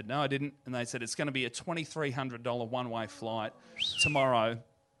it. I said, no, I didn't. And they said, it's going to be a $2,300 one-way flight tomorrow.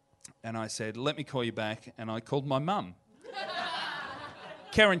 And I said, let me call you back. And I called my mum.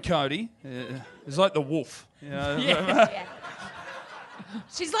 Karen Cody is like the wolf. You know? Yeah.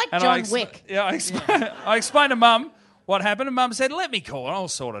 She's like John Wick. I explained to Mum what happened, and Mum said, let me call her, I'll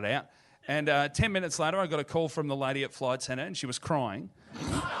sort it out. And 10 minutes later, I got a call from the lady at Flight Centre, and she was crying.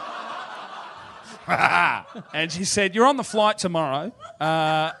 And she said, you're on the flight tomorrow,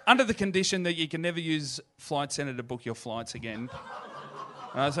 under the condition that you can never use Flight Centre to book your flights again.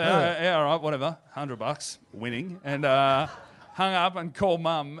 And I said, oh, yeah, all right, whatever, $100, winning. And hung up and called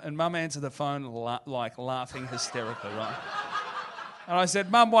Mum, and Mum answered the phone like laughing hysterically, right? And I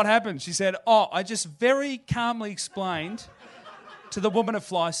said, Mum, what happened? She said, I just very calmly explained to the woman at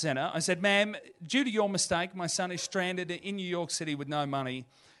Flight Centre. I said, ma'am, due to your mistake, my son is stranded in New York City with no money.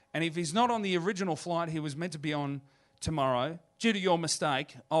 And if he's not on the original flight he was meant to be on tomorrow, due to your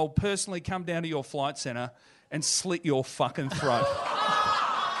mistake, I'll personally come down to your Flight Centre and slit your fucking throat.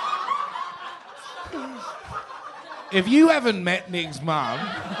 If you haven't met Nick's mum...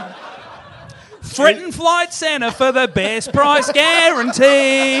 Threaten Flight Centre for the best price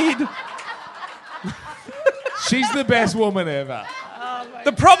guaranteed. She's the best woman ever.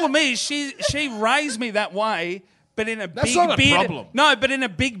 The problem is she raised me that way, but in a That's not a problem. No, but in a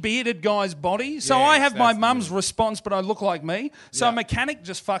big bearded guy's body. So Yes, I have my that's mum's response, but I look like me. So a mechanic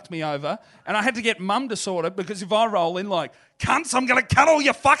just fucked me over, and I had to get Mum to sort it, because if I roll in like, cunts, I'm going to cut all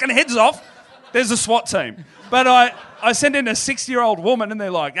your fucking heads off, there's a SWAT team. But I sent in a 60-year-old woman, and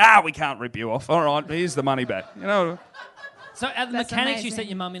they're like, we can't rip you off. All right, here's the money back. You know. So at the That's mechanics, you amazing. sent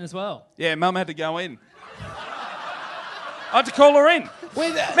your mum in as well? Yeah, Mum had to go in. I had to call her in.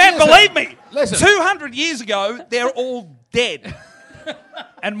 Man, listen, believe me, listen. 200 years ago, they're all dead.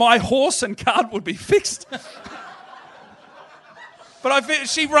 And my horse and cart would be fixed. But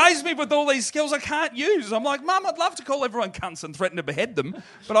she raised me with all these skills I can't use. I'm like, Mum, I'd love to call everyone cunts and threaten to behead them,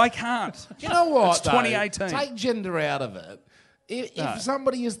 but I can't. You know what, It's 2018. though? Take gender out of it. If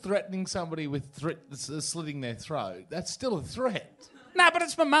somebody is threatening somebody with slitting their throat, that's still a threat. No, but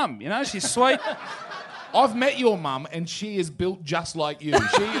it's my mum, you know, she's sweet. I've met your mum, and she is built just like you.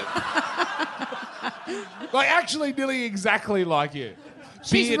 Like, actually nearly exactly like you.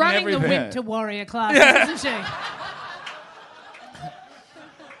 She's Beard and running the everything. Wimp to Warrior classes, isn't she?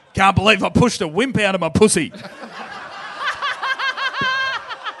 Can't believe I pushed a wimp out of my pussy.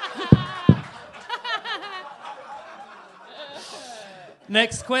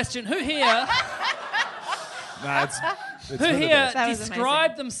 Next question. Who here It's who for the here best. That was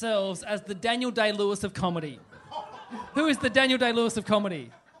described themselves as the Daniel Day-Lewis of comedy? Who is the Daniel Day-Lewis of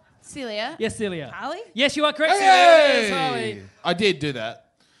comedy? Celia. Yes, Celia. Harley? Yes, you are correct, Celia. Hey! Yes, Harley. I did do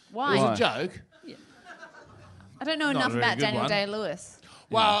that. Why? It was a joke. I don't know Not a enough very about good Daniel one. Day-Lewis.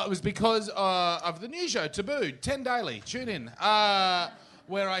 Well, it was because of the new show, Taboo, 10 Daily. Tune in.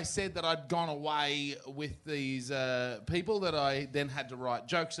 Where I said that I'd gone away with these people that I then had to write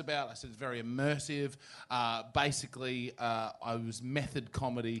jokes about. I said it's very immersive. Basically, I was method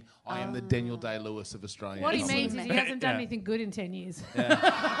comedy. I am the Daniel Day-Lewis of Australia. What he comedy. means is he hasn't done anything good in 10 years. Oh,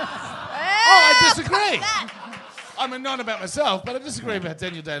 I disagree. I mean, not about myself, but I disagree about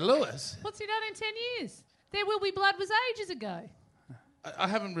Daniel Day-Lewis. What's he done in 10 years? There Will Be Blood was ages ago. I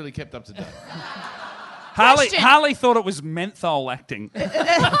haven't really kept up to date. Harley thought it was menthol acting. That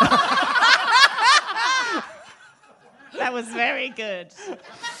was very good.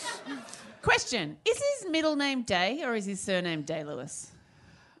 Question. Is his middle name Day or is his surname Day-Lewis?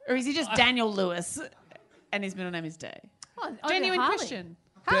 Or is he just Daniel Lewis and his middle name is Day? Oh, Genuine Harley. question.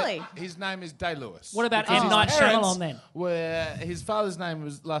 Harley. His name is Day-Lewis. What about Because M. his Night parents Shyamalan then? Where his father's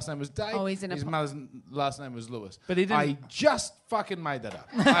last name was Day. Oh, he's in a his po- mother's last name was Lewis. But he didn't- I just fucking made that up.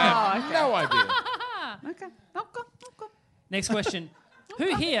 I have no idea. Okay. Okay. Next question.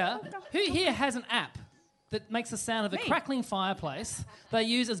 Who here has an app that makes the sound of a Me. crackling fireplace they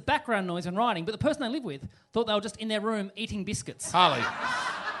use as background noise when writing, but the person they live with thought they were just in their room eating biscuits? Harley.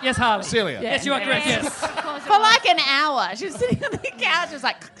 Yes, Harley. Celia. Yes, you are correct, yes. For like an hour. She was sitting on the couch, just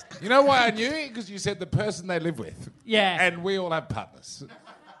like... You know why I knew it? Because you said the person they live with. Yeah. And we all have partners.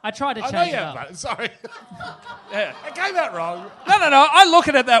 I tried to I change know it you have up. partners. Sorry. Yeah. It came out wrong. No. I look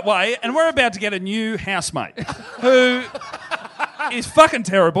at it that way, and we're about to get a new housemate who is fucking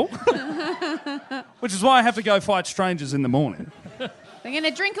terrible, which is why I have to go fight strangers in the morning. They're going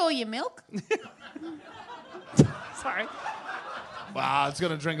to drink all your milk? Sorry. Well, it's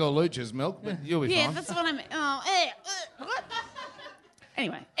going to drink all Lucha's milk, but you'll be Yeah, fine. that's what I mean. Oh, what?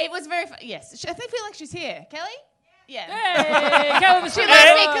 Anyway, it was very fun. Yes, I think feel like she's here. Kelly? Yeah. Hey, Kelly, She loves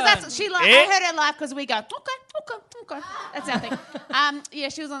me because that's she. I heard her laugh because we go okay. That's our thing. Yeah,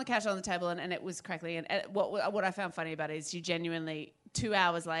 she was on the couch on the table and it was crackly. And what I found funny about it is she genuinely 2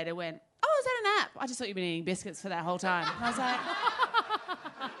 hours later went, "Oh, is that a nap? I just thought you'd been eating biscuits for that whole time." I was like,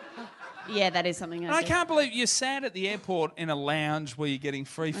 "Yeah, that is something." I can't believe you sat at the airport in a lounge where you're getting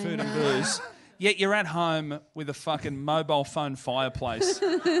free food and booze, yet you're at home with a fucking mobile phone fireplace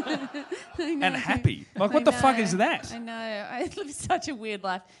and happy. Like, what the fuck is that? I know. I live such a weird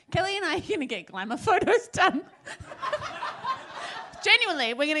life. Kelly and I are going to get glamour photos done.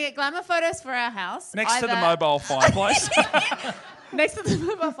 Genuinely, we're going to get glamour photos for our house. Next to the mobile fireplace. Next to the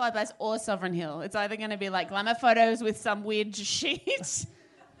mobile fireplace or Sovereign Hill. It's either going to be like glamour photos with some weird sheet.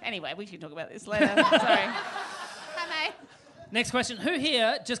 Anyway, we can talk about this later. Sorry. Hi, mate. Next question. Who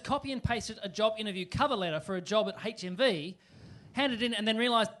here just copy and pasted a job interview cover letter for a job at HMV, handed in and then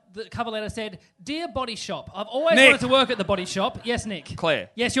realised the cover letter said, "Dear Body Shop, I've always Nick. wanted to work at the Body Shop." Yes, Nick.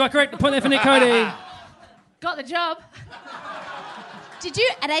 Claire. Yes, you are correct. The point there for Nick Cody. Got the job. Did you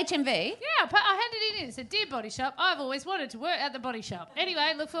at HMV? Yeah, but I handed it in. It said, "Dear Body Shop, I've always wanted to work at the Body Shop.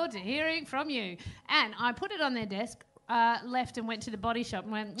 Anyway, look forward to hearing from you." And I put it on their desk, left and went to the Body Shop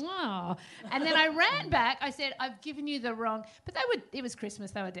and went, "Oh." And then I ran back. I said, "I've given you the wrong..." But it was Christmas.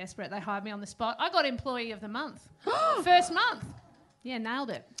 They were desperate. They hired me on the spot. I got Employee of the Month. First month. Yeah,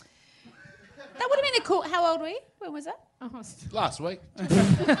 nailed it. That would have been a cool... How old were you? When was that? Last week. That's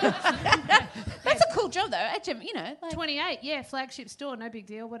a cool job, though. HMV, you know. Like 28, yeah, flagship store, no big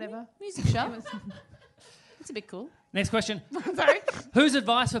deal, whatever. music shop. It's a bit cool. Next question. Sorry. Whose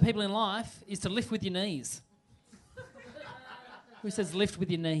advice for people in life is to lift with your knees? Who says lift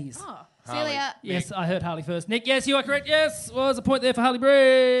with your knees? Oh, Celia. Yes, I heard Harley first. Nick, yes, you are correct. Yes, was a point there for Harley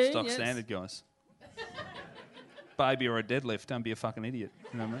Bree. Stock Yes. standard, guys. Baby or a deadlift, don't be a fucking idiot.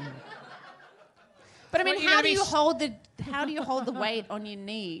 You know what I mean? But I mean, Well, you're how gonna do be you hold the weight on your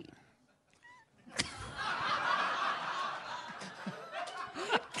knee?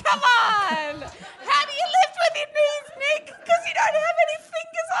 Come on! How do you lift with your knees, Nick? Because you don't have any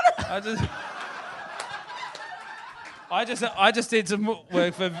fingers on it. I just did some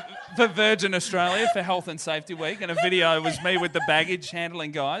work for Virgin Australia for Health and Safety Week, and a video was me with the baggage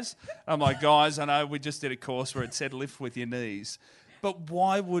handling guys. I'm like, guys, I know we just did a course where it said lift with your knees, but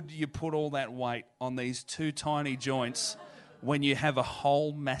why would you put all that weight on these two tiny joints when you have a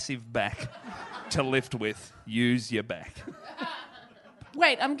whole massive back to lift with? Use your back.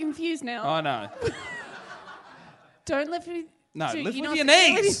 Wait, I'm confused now. I know. Don't lift with... No, so lift you're with not- your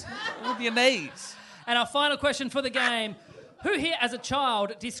knees. With your knees. And our final question for the game. Who here as a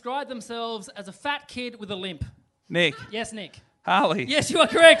child described themselves as a fat kid with a limp? Nick. Yes, Nick. Harley. Yes, you are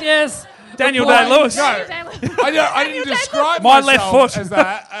correct, yes. Daniel Good point. Day-Lewis. I didn't describe My myself left foot. as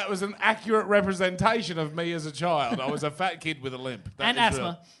that. It was an accurate representation of me as a child. I was a fat kid with a limp. That And is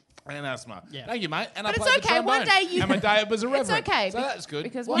asthma. real. And asthma. Yeah. Thank you, mate. And But I it's played the okay, one trombone. day you- And my dad was a It's reverend. okay. So that's good.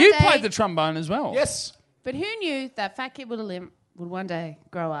 Because Well, one You day- played the trombone as well. yes. But who knew that fat kid with a limp would one day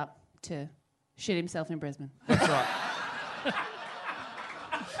grow up to shit himself in Brisbane? That's right.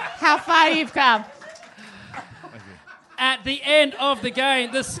 How far you've come. At the end of the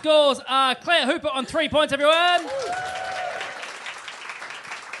game, the scores are Claire Hooper on 3 points, everyone.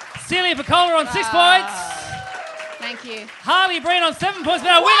 Celia Piccola on 6 points. Thank you. Harley Breen on 7 points,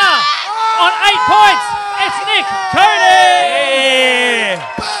 but our winner on 8 points, it's Nick Cody.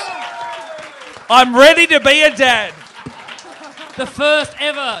 I'm ready to be a dad. The first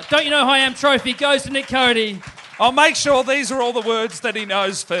ever Don't You Know Who I Am trophy goes to Nick Cody. I'll make sure these are all the words that he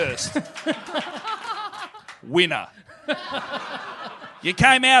knows first. Winner. You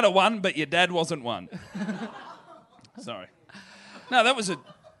came out of one, but your dad wasn't one. Sorry. No, that was a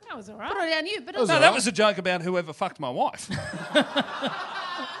That was all Put right. it on you. But no, that was a joke about whoever fucked my wife.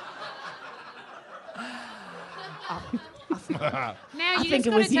 Now I you think just it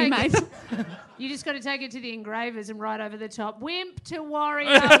got was to you, take mate. it. You just got to take it to the engravers and write over the top, "Wimp to Warrior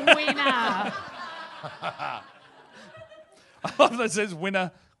winner." I love that it says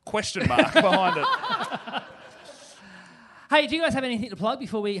winner question mark behind it. Hey, do you guys have anything to plug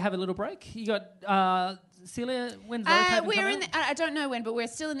before we have a little break? You got Celia, when's that? We're in. I don't know when, but we're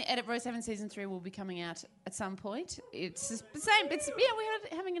still in the edit. Row 7 season 3 will be coming out at some point. It's just the same.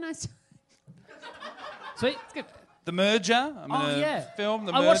 We're having a nice time. Sweet. It's good. The Merger. I'm Oh, in a yeah. film.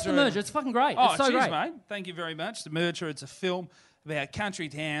 The I Merger. watched The Merger. It's fucking great. Oh, it's so cheers, great. mate. Thank you very much. The Merger, it's a film about country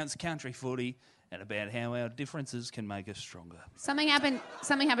towns, country footy, and about how our differences can make us stronger. Something happened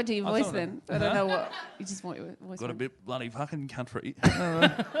to your voice then. I don't know what. You just want your voice. Got a bit bloody fucking country.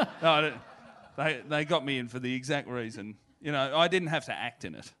 No, they got me in for the exact reason. You know, I didn't have to act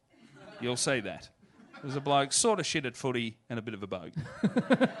in it. You'll see that. It was a bloke sort of shit at footy and a bit of a bogue.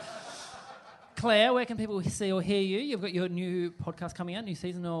 Claire, where can people see or hear you? You've got your new podcast coming out, new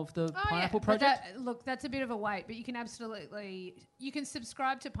season of the Pineapple Project. That's a bit of a wait, but you can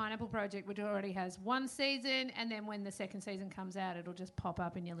subscribe to Pineapple Project, which already has one season, and then when the second season comes out, it'll just pop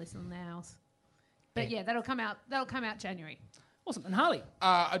up in your listen nows. But yeah, that'll come out January. Awesome. And Harley?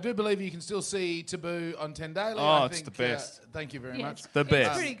 I do believe you can still see Taboo on 10 Daily. Oh, it's the best. Thank you very much. The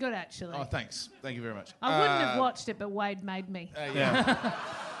best. It's pretty good, actually. Oh, thanks. Thank you very much. I wouldn't have watched it, but Wade made me. Yeah.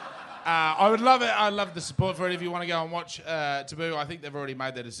 I would love it. I love the support for it. If you want to go and watch Taboo, I think they've already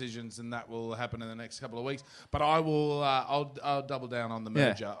made their decisions, and that will happen in the next couple of weeks. But I will. I'll double down on the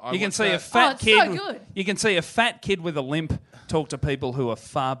merger. You can see a fat it's kid. so good. You can see a fat kid with a limp talk to people who are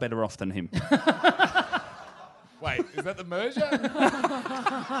far better off than him. Wait, is that the merger?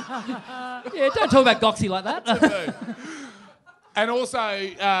 Yeah, don't talk about Goxie like that. And also,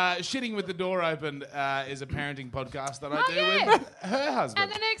 Shitting with the Door Open is a parenting podcast that I do with her husband.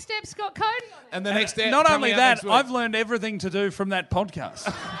 And the next step's got Cody on it. And the next step. Not coming only out that, next week, I've learned everything to do from that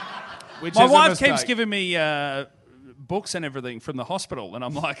podcast. which My is a wife mistake. keeps giving me books and everything from the hospital, and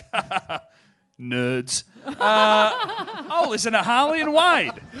I'm like, nerds. I'll listen to Harley and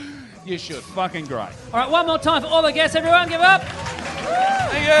Wade. You should. Fucking great. All right, one more time for all the guests. Everyone, give up.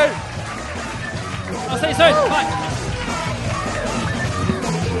 Thank you. I'll see you soon. Bye.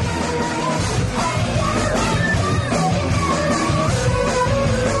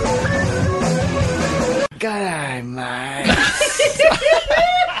 G'day, mate.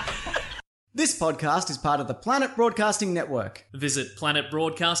 This podcast is part of the Planet Broadcasting Network. Visit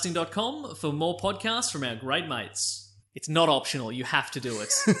planetbroadcasting.com for more podcasts from our great mates. It's not optional, you have to do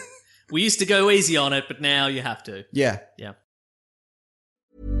it. We used to go easy on it, but now you have to. Yeah. Yeah.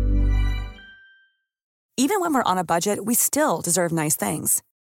 Even when we're on a budget, we still deserve nice things.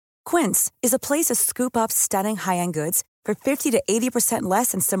 Quince is a place to scoop up stunning high-end goods for 50 to 80%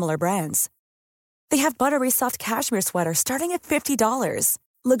 less than similar brands. They have buttery soft cashmere sweaters starting at $50,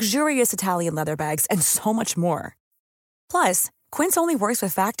 luxurious Italian leather bags, and so much more. Plus, Quince only works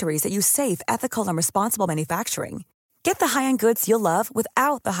with factories that use safe, ethical, and responsible manufacturing. Get the high-end goods you'll love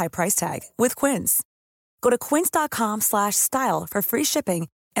without the high price tag with Quince. Go to quince.com/style for free shipping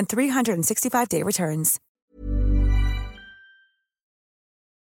and 365-day returns.